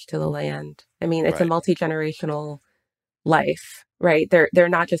attached to the land. I mean, it's a multi-generational life, right? They're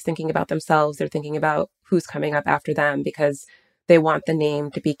not just thinking about themselves, they're thinking about who's coming up after them because they want the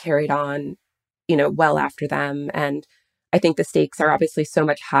name to be carried on, well after them. And I think the stakes are obviously so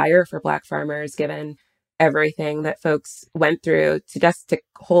much higher for Black farmers given everything that folks went through to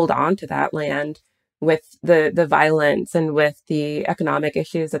hold on to that land with the violence and with the economic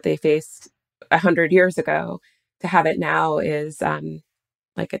issues that they faced 100 years ago. To have it now is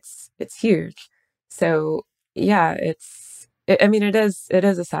it's huge. So yeah, it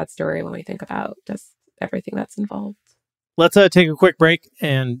is a sad story when we think about just everything that's involved. Let's take a quick break,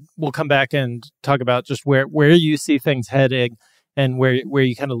 and we'll come back and talk about just where you see things heading and where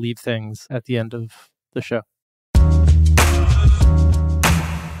you kind of leave things at the end of the show.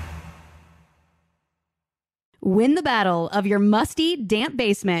 Win the battle of your musty, damp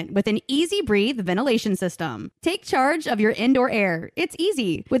basement with an easy breathe ventilation system. Take charge of your indoor air. It's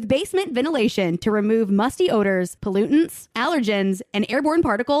easy with basement ventilation to remove musty odors, pollutants, allergens, and airborne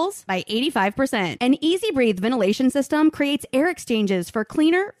particles by 85%. An easy breathe ventilation system creates air exchanges for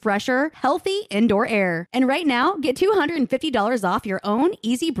cleaner, fresher, healthy indoor air. And right now, get $250 off your own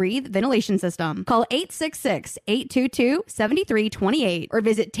easy breathe ventilation system. Call 866-822-7328 or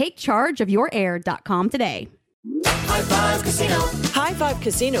visit takechargeofyourair.com today. High Five Casino. High Five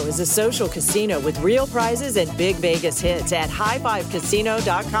Casino is a social casino with real prizes and big Vegas hits at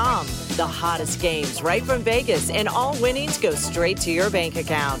highfivecasino.com. The hottest games right from Vegas, and all winnings go straight to your bank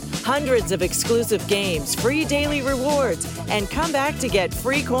account. Hundreds of exclusive games, free daily rewards, and come back to get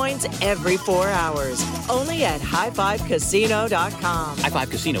free coins every 4 hours. Only at highfivecasino.com. High Five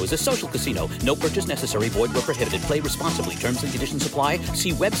Casino is a social casino. No purchase necessary. Void where prohibited. Play responsibly. Terms and conditions apply.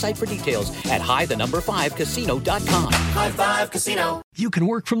 See website for details at high5casino.com. High Five Casino. You can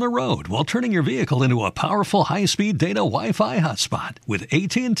work from the road while turning your vehicle into a powerful high-speed data Wi-Fi hotspot with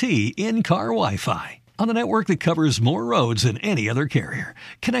AT&T in-car Wi-Fi. On a network that covers more roads than any other carrier.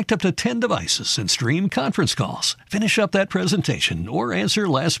 Connect up to 10 devices and stream conference calls. Finish up that presentation or answer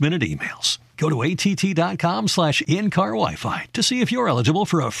last-minute emails. Go to att.com/in-car Wi-Fi to see if you're eligible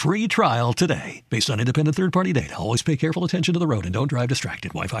for a free trial today. Based on independent third-party data, always pay careful attention to the road and don't drive distracted.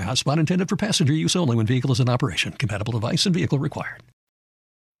 Wi-Fi hotspot intended for passenger use only when vehicle is in operation. Compatible device and vehicle required.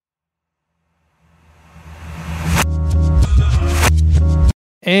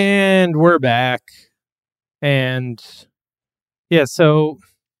 And we're back. And yeah, so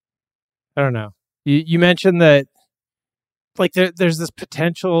I don't know. You mentioned that like there's this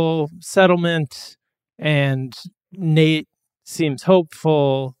potential settlement, and Nate seems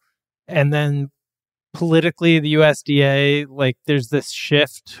hopeful, and then politically the USDA, like there's this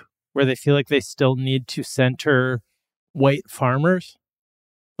shift where they feel like they still need to center white farmers.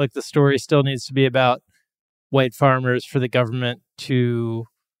 Like the story still needs to be about white farmers for the government to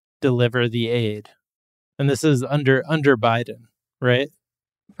deliver the aid. And this is under Biden, right?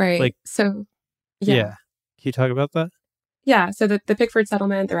 Right. Like, so, yeah. Can you talk about that? Yeah, so the Pickford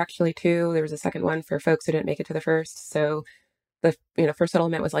settlement, there were actually two. There was a second one for folks who didn't make it to the first. So the first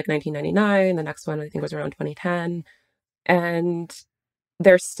settlement was like 1999. The next one I think was around 2010. And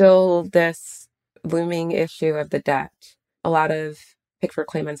there's still this looming issue of the debt. A lot of Pickford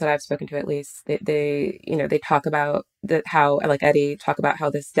claimants that I've spoken to, at least, they talk about how, like Eddie, talk about how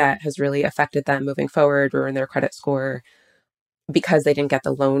this debt has really affected them moving forward, ruined their credit score because they didn't get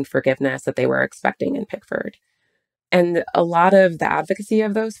the loan forgiveness that they were expecting in Pickford. And a lot of the advocacy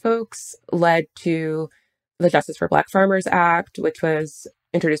of those folks led to the Justice for Black Farmers Act, which was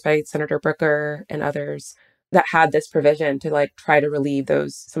introduced by Senator Brooker and others, that had this provision to like try to relieve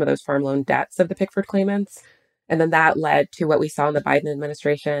some of those farm loan debts of the Pickford claimants. And then that led to what we saw in the Biden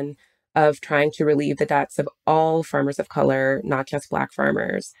administration of trying to relieve the debts of all farmers of color, not just Black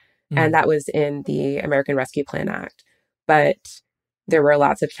farmers. And that was in the American Rescue Plan Act. But there were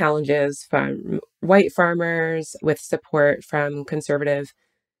lots of challenges from white farmers with support from conservative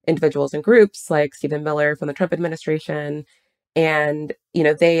individuals and groups like Stephen Miller from the Trump administration. And,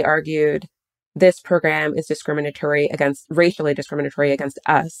 they argued this program is racially discriminatory against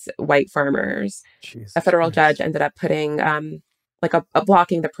us, white farmers. Jesus a federal Christ. judge ended up putting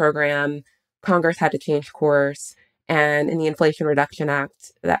blocking the program. Congress had to change course. And in the Inflation Reduction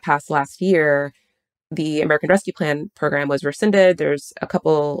Act that passed last year, the American Rescue Plan program was rescinded. There's a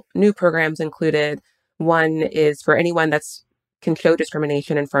couple new programs included. One is for anyone that's can show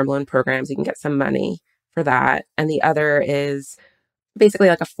discrimination in farm loan programs. You can get some money for that. And the other is basically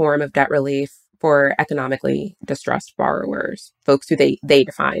like a form of debt relief for economically distressed borrowers, folks who they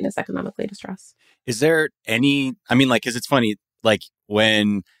define as economically distressed. Is there any, because it's funny, like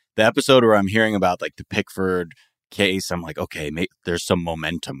when the episode where I'm hearing about like the Pickford case, I'm like, okay, there's some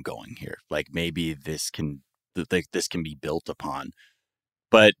momentum going here. Like maybe this can be built upon.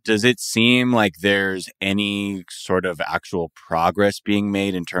 But does it seem like there's any sort of actual progress being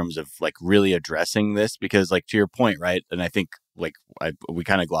made in terms of like really addressing this? Because like to your point, right? And I think like we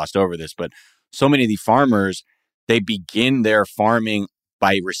kind of glossed over this, but so many of the farmers, they begin their farming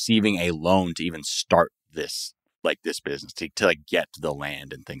by receiving a loan to even start this business, to like get to the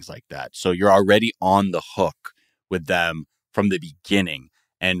land and things like that. So you're already on the hook with them from the beginning.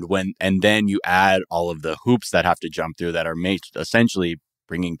 And then you add all of the hoops that have to jump through that are made essentially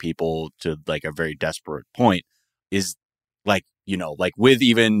bringing people to like a very desperate point, is like, like with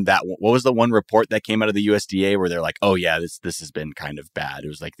even that, what was the one report that came out of the USDA where they're like, oh yeah, this has been kind of bad. It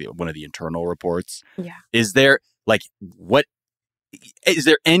was like one of the internal reports. Yeah. Is there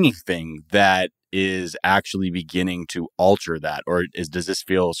anything that is actually beginning to alter that? Or does this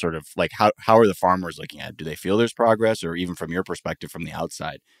feel sort of like, how are the farmers looking at it? Do they feel there's progress? Or even from your perspective from the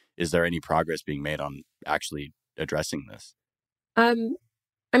outside, is there any progress being made on actually addressing this?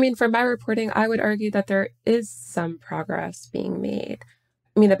 From my reporting, I would argue that there is some progress being made.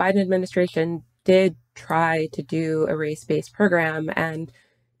 The Biden administration did try to do a race-based program and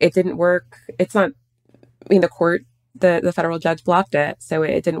it didn't work. It's not, the federal judge blocked it, so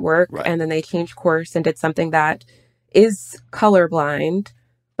it didn't work. Right. And then they changed course and did something that is colorblind,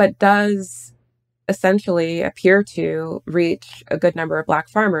 but does essentially appear to reach a good number of Black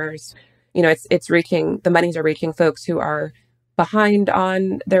farmers. The monies are reaching folks who are behind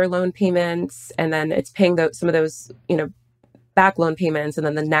on their loan payments, and then it's paying some of those, back loan payments, and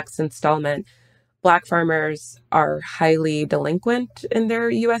then the next installment. Black farmers are highly delinquent in their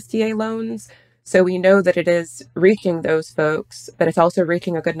USDA loans. So we know that it is reaching those folks, but it's also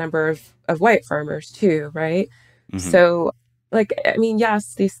reaching a good number of white farmers too, right? Mm-hmm. So,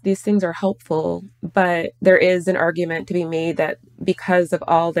 yes, these things are helpful, but there is an argument to be made that because of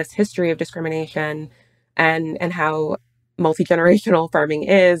all this history of discrimination and how multi-generational farming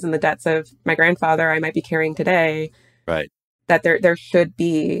is and the debts of my grandfather I might be carrying today, right, that there should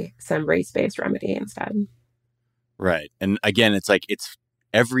be some race-based remedy instead. Right. And again, it's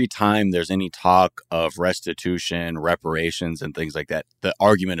every time there's any talk of restitution, reparations, and things like that, the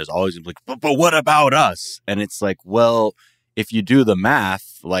argument is always like, but what about us? And it's like, well, if you do the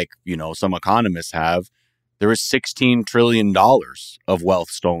math, like, some economists have, there is $16 trillion of wealth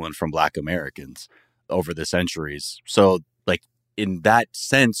stolen from Black Americans over the centuries. So, like, in that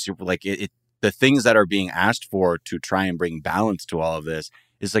sense, you're like, the things that are being asked for to try and bring balance to all of this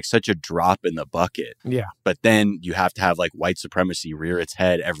is like such a drop in the bucket. Yeah. But then you have to have like white supremacy rear its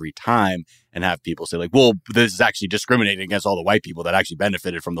head every time and have people say like, well, this is actually discriminating against all the white people that actually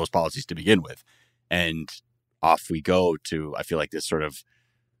benefited from those policies to begin with. And off we go to, I feel like, this sort of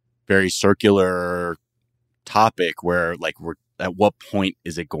very circular topic where like at what point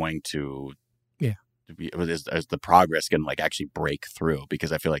is it going to as the progress can like actually break through?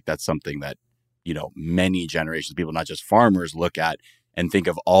 Because I feel like that's something that many generations of people, not just farmers, look at and think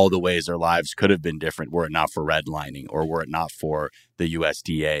of all the ways their lives could have been different were it not for redlining or were it not for the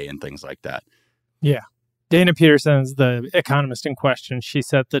USDA and things like that. Yeah. Dana Peterson's the economist in question. She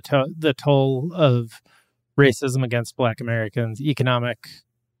set the toll of racism against Black Americans, economic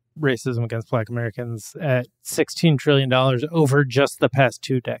racism against Black Americans, at $16 trillion over just the past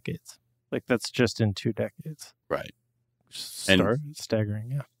 2 decades. Like, that's just in 2 decades. Right.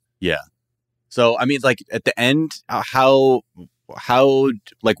 Staggering, yeah. Yeah. So, I mean, like, at the end, how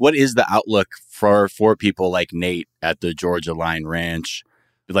what is the outlook for people like Nate at the Georgia Line Ranch?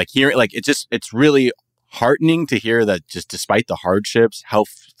 Like, here, like, it's really heartening to hear that just despite the hardships, how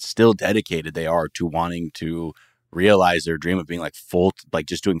still dedicated they are to wanting to realize their dream of being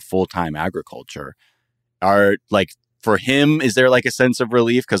just doing full-time agriculture. For him, is there like a sense of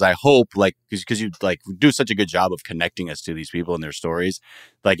relief? Because I hope, because you do such a good job of connecting us to these people and their stories.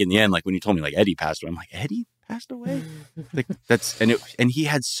 Like, in the end, like when you told me like Eddie passed away, I'm like, Eddie passed away? Like, and he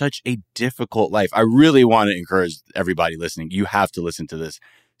had such a difficult life. I really want to encourage everybody listening. You have to listen to this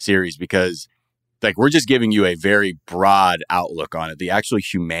series because like we're just giving you a very broad outlook on it. The actual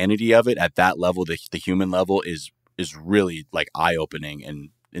humanity of it at that level, the human level is really like eye-opening and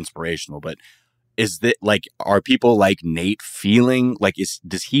inspirational. But is that like, are people like Nate feeling like,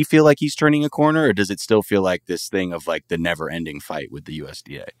 does he feel like he's turning a corner, or does it still feel like this thing of like the never-ending fight with the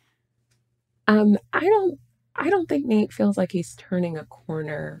USDA? I don't think Nate feels like he's turning a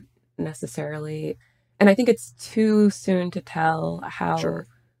corner necessarily. And I think it's too soon to tell how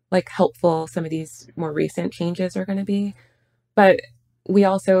like helpful some of these more recent changes are going to be. But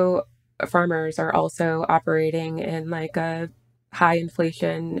farmers are also operating in like a high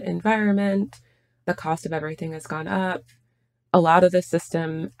inflation environment. The cost of everything has gone up. A lot of the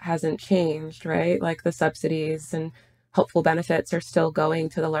system hasn't changed, right? Like the subsidies and helpful benefits are still going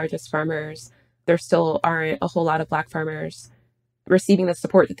to the largest farmers. There still aren't a whole lot of Black farmers receiving the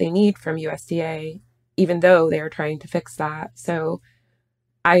support that they need from USDA, even though they are trying to fix that. So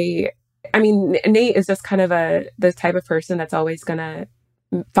I mean, Nate is just kind of the type of person that's always going to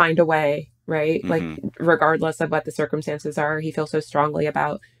find a way, right? Like, regardless of what the circumstances are, he feels so strongly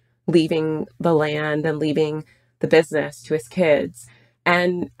about leaving the land and leaving the business to his kids.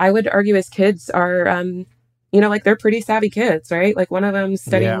 And I would argue his kids are, like they're pretty savvy kids, right? Like one of them's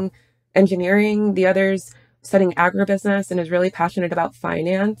studying engineering, the other's studying agribusiness and is really passionate about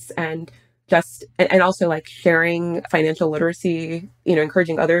finance and also like sharing financial literacy,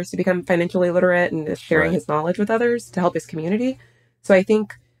 encouraging others to become financially literate and sharing his knowledge with others to help his community. So I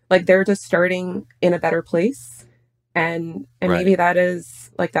think like they're just starting in a better place. And maybe that is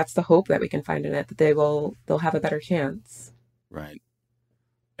like, that's the hope that we can find in it, that they'll have a better chance. Right.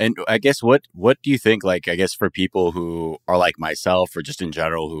 And I guess what do you think, like, I guess for people who are like myself or just in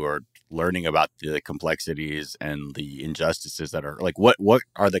general who are learning about the complexities and the injustices that are like, what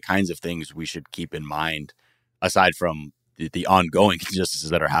are the kinds of things we should keep in mind aside from the ongoing injustices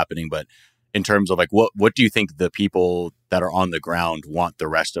that are happening, but in terms of like, what do you think the people that are on the ground want the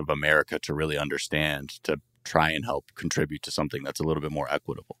rest of America to really understand to try and help contribute to something that's a little bit more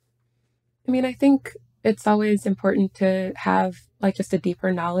equitable? I mean, I think it's always important to have like just a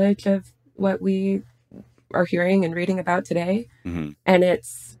deeper knowledge of what we are hearing and reading about today. Mm-hmm. And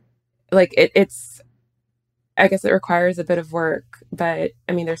it's like, I guess it requires a bit of work, but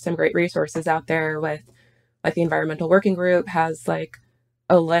I mean, there's some great resources out there with like the Environmental Working Group has like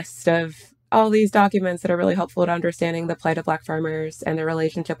a list of all these documents that are really helpful to understanding the plight of Black farmers and their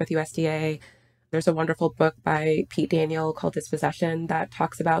relationship with USDA. There's a wonderful book by Pete Daniel called Dispossession that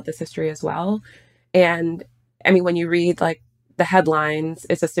talks about this history as well. And I mean, when you read like the headlines,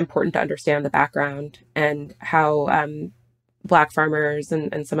 it's just important to understand the background and how Black farmers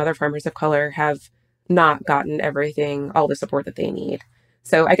and some other farmers of color have not gotten all the support that they need.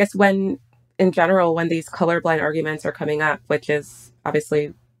 So I guess when these colorblind arguments are coming up, which is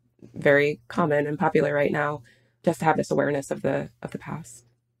obviously very common and popular right now, just to have this awareness of the past.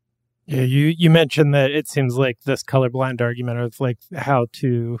 Yeah, you mentioned that it seems like this colorblind argument of like how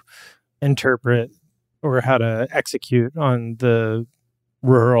to interpret or how to execute on the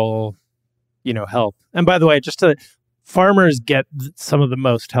rural, help. And by the way, farmers get some of the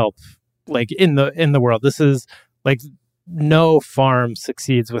most help like in the world. This is like no farm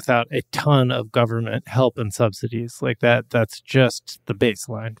succeeds without a ton of government help and subsidies like that. That's just the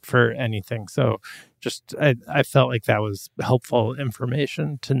baseline for anything. So I felt like that was helpful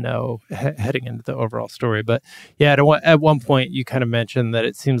information to know heading into the overall story. But yeah, at one point you kind of mentioned that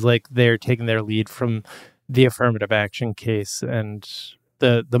it seems like they're taking their lead from the affirmative action case and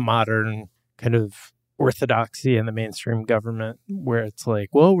the modern kind of orthodoxy in the mainstream government where it's like,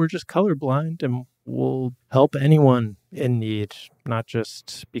 well, we're just colorblind and we'll help anyone in need, not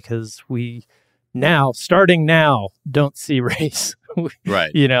just because we starting now, don't see race.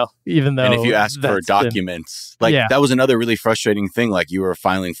 Right. Even though. And if you ask for documents, that was another really frustrating thing. Like, you were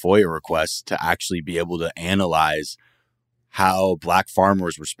filing FOIA requests to actually be able to analyze how Black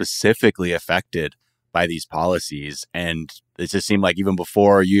farmers were specifically affected by these policies. And it just seemed like even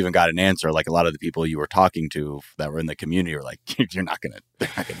before you even got an answer, like a lot of the people you were talking to that were in the community were like, they're not going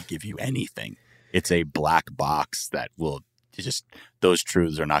to give you anything. It's a black box that those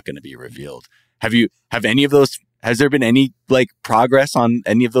truths are not going to be revealed. Has there been any progress on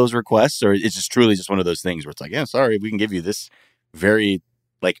any of those requests, or it's just truly just one of those things where it's like, yeah, sorry, we can give you this very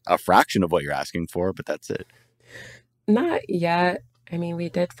a fraction of what you're asking for, but that's it? Not yet. I mean, we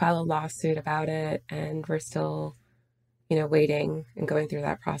did file a lawsuit about it, and we're still, waiting and going through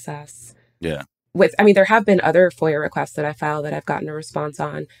that process. Yeah. There have been other FOIA requests that I filed that I've gotten a response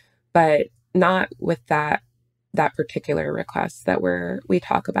on, but not with that particular request that we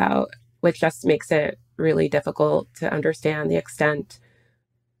talk about, which just makes it really difficult to understand the extent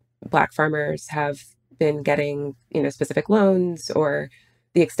Black farmers have been getting, specific loans, or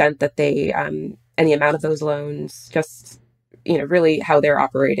the extent that they, any amount of those loans, just, really how they're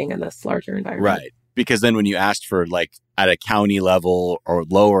operating in this larger environment. Right. Because then when you asked for at a county level or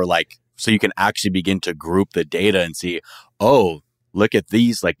lower, so you can actually begin to group the data and see, oh, look at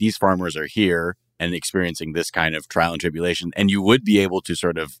these, these farmers are here and experiencing this kind of trial and tribulation. And you would be able to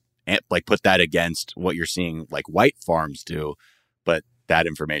sort of put that against what you're seeing white farms do. But that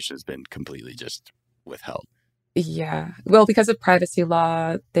information has been completely just withheld. Yeah. Well, because of privacy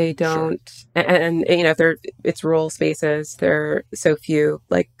law, they don't, sure. and if it's rural spaces, there are so few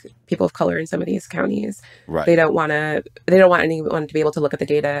people of color in some of these counties. Right. They don't want anyone to be able to look at the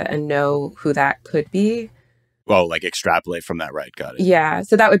data and know who that could be. Well, extrapolate from that, right? Got it. Yeah.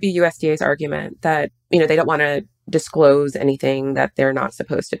 So that would be USDA's argument that, they don't want to disclose anything that they're not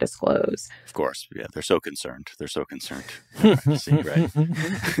supposed to disclose. Of course. Yeah. They're so concerned. See, right?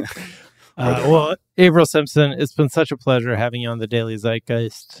 Well, April Simpson, it's been such a pleasure having you on the Daily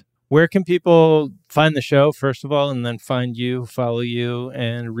Zeitgeist. Where can people find the show, first of all, and then find you, follow you,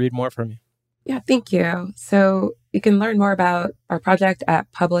 and read more from you? Yeah, thank you. So you can learn more about our project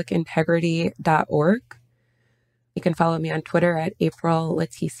at publicintegrity.org. You can follow me on Twitter at April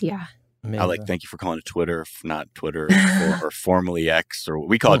Leticia. Amazing. Thank you for calling it Twitter, not Twitter or formerly X, or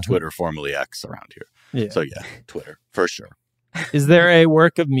we call it Twitter, formerly X around here. Yeah. So yeah, Twitter, for sure. Is there a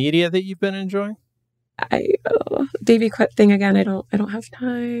work of media that you've been enjoying? Davy Quit thing again. I don't have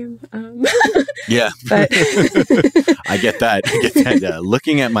time. Yeah, but I get that.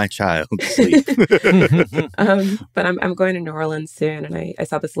 Looking at my child sleep. But I'm going to New Orleans soon, and I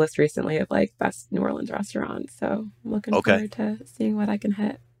saw this list recently of best New Orleans restaurants. So I'm looking forward to seeing what I can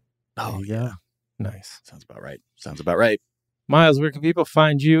hit. Oh yeah, nice. Sounds about right. Miles, where can people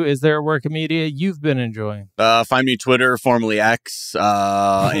find you? Is there a work of media you've been enjoying? Find me Twitter, formerly X,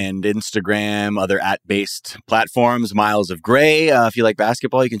 and Instagram, other @based platforms. Miles of Gray. If you like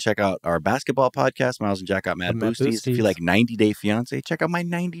basketball, you can check out our basketball podcast, Miles and Jack Got Mad Boosties. If you like 90 Day Fiancé, check out my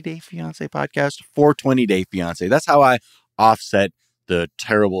 90 Day Fiancé podcast, 420 Day Fiancé. That's how I offset the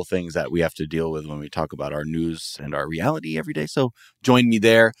terrible things that we have to deal with when we talk about our news and our reality every day. So join me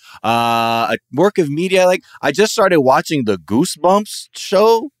there. A work of media, I just started watching the Goosebumps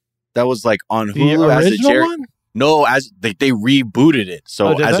show that was on Hulu. The original one? No, as they rebooted it.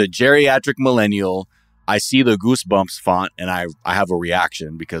 So as they? a geriatric millennial, I see the Goosebumps font and I have a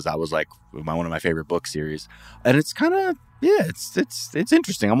reaction because I was one of my favorite book series. And it's kind of, it's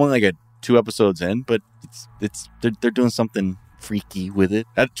interesting. I'm only 2 episodes in, but they're doing something freaky with it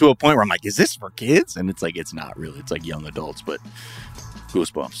to a point where I'm like, is this for kids? And it's not really. It's young adults, but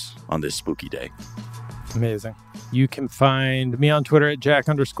Goosebumps on this spooky day. Amazing. You can find me on Twitter at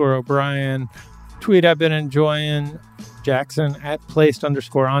Jack_O'Brien. Tweet I've been enjoying. Jackson at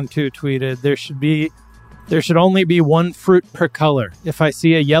placed_onto tweeted. There should only be one fruit per color. If I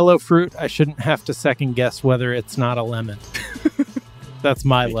see a yellow fruit, I shouldn't have to second guess whether it's not a lemon. That's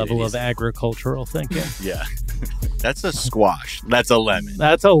my level of agricultural thinking. Yeah. That's a squash. That's a lemon.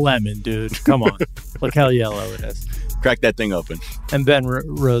 That's a lemon, dude. Come on. Look how yellow it is. Crack that thing open. And Ben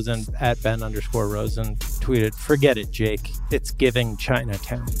Rosen at Ben_Rosen tweeted, forget it, Jake. It's giving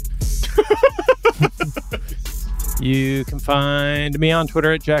Chinatown. You can find me on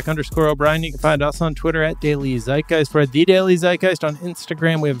Twitter at Jack_O'Brien. You can find us on Twitter at Daily Zeitgeist. We're at The Daily Zeitgeist on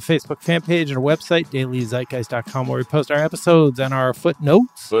Instagram. We have a Facebook fan page and a website, dailyzeitgeist.com, where we post our episodes and our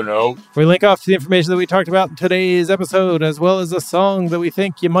footnotes. We link off to the information that we talked about in today's episode, as well as a song that we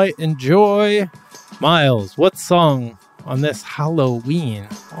think you might enjoy. Miles, what song on this Halloween,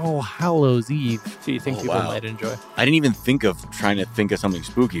 All Hallows Eve, do you think people might enjoy? I didn't even think of trying to think of something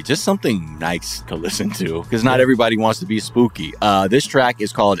spooky, just something nice to listen to, because not everybody wants to be spooky. This track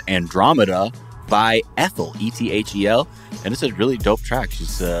is called Andromeda by Ethel, Ethel, and it's a really dope track.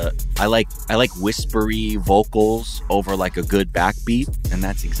 She's I like whispery vocals over like a good backbeat, and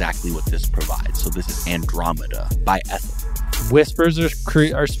that's exactly what this provides. So this is Andromeda by Ethel. Whispers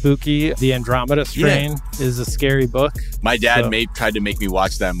are spooky. The Andromeda Strain is a scary book. My dad tried to make me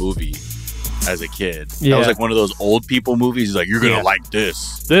watch that movie as a kid. That was like one of those old people movies. He's like, you're going to like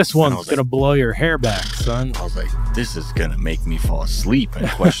this. This one's going to blow your hair back, son. I was like, this is going to make me fall asleep and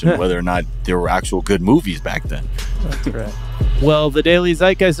question whether or not there were actual good movies back then. That's right. Well, the Daily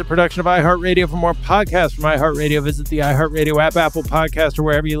Zeitgeist is a production of iHeartRadio. For more podcasts from iHeartRadio, visit the iHeartRadio app, Apple Podcast, or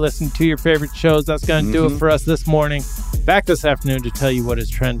wherever you listen to your favorite shows. That's going to do it for us this morning. Back this afternoon to tell you what is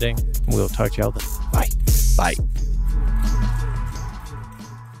trending. We'll talk to y'all then. Bye. Bye.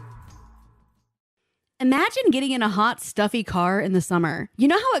 Imagine getting in a hot, stuffy car in the summer. You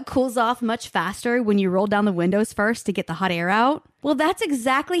know how it cools off much faster when you roll down the windows first to get the hot air out? Well, that's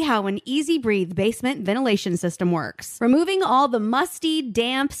exactly how an Easy Breathe basement ventilation system works. Removing all the musty,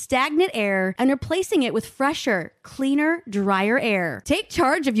 damp, stagnant air and replacing it with fresher, cleaner, drier air. Take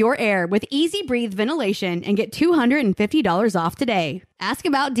charge of your air with Easy Breathe ventilation and get $250 off today. Ask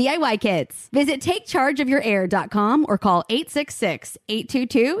about DIY kits. Visit takechargeofyourair.com or call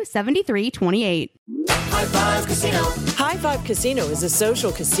 866-822-7328. High Five Casino. High Five Casino is a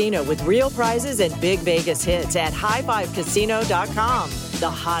social casino with real prizes and big Vegas hits at highfivecasino.com. The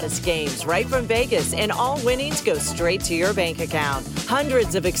hottest games right from Vegas, and all winnings go straight to your bank account.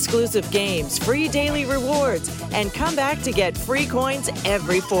 Hundreds of exclusive games, free daily rewards, and come back to get free coins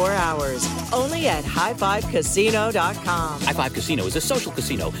every 4 hours. Only at highfivecasino.com. High Five Casino is a social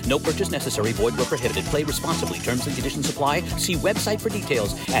casino. No purchase necessary. Void where prohibited. Play responsibly. Terms and conditions apply. See website for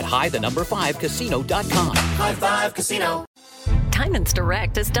details at high5casino.com. High Five Casino. Diamonds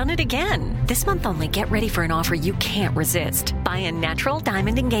Direct has done it again. This month only, get ready for an offer you can't resist. Buy a natural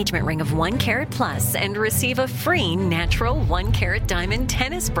diamond engagement ring of 1 carat plus and receive a free natural 1 carat diamond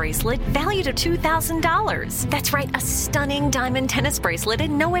tennis bracelet valued at $2,000. That's right, a stunning diamond tennis bracelet at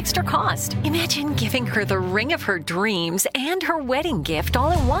no extra cost. Imagine giving her the ring of her dreams and her wedding gift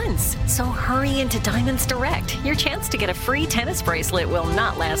all at once. So hurry into Diamonds Direct. Your chance to get a free tennis bracelet will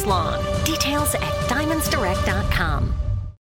not last long. Details at diamondsdirect.com.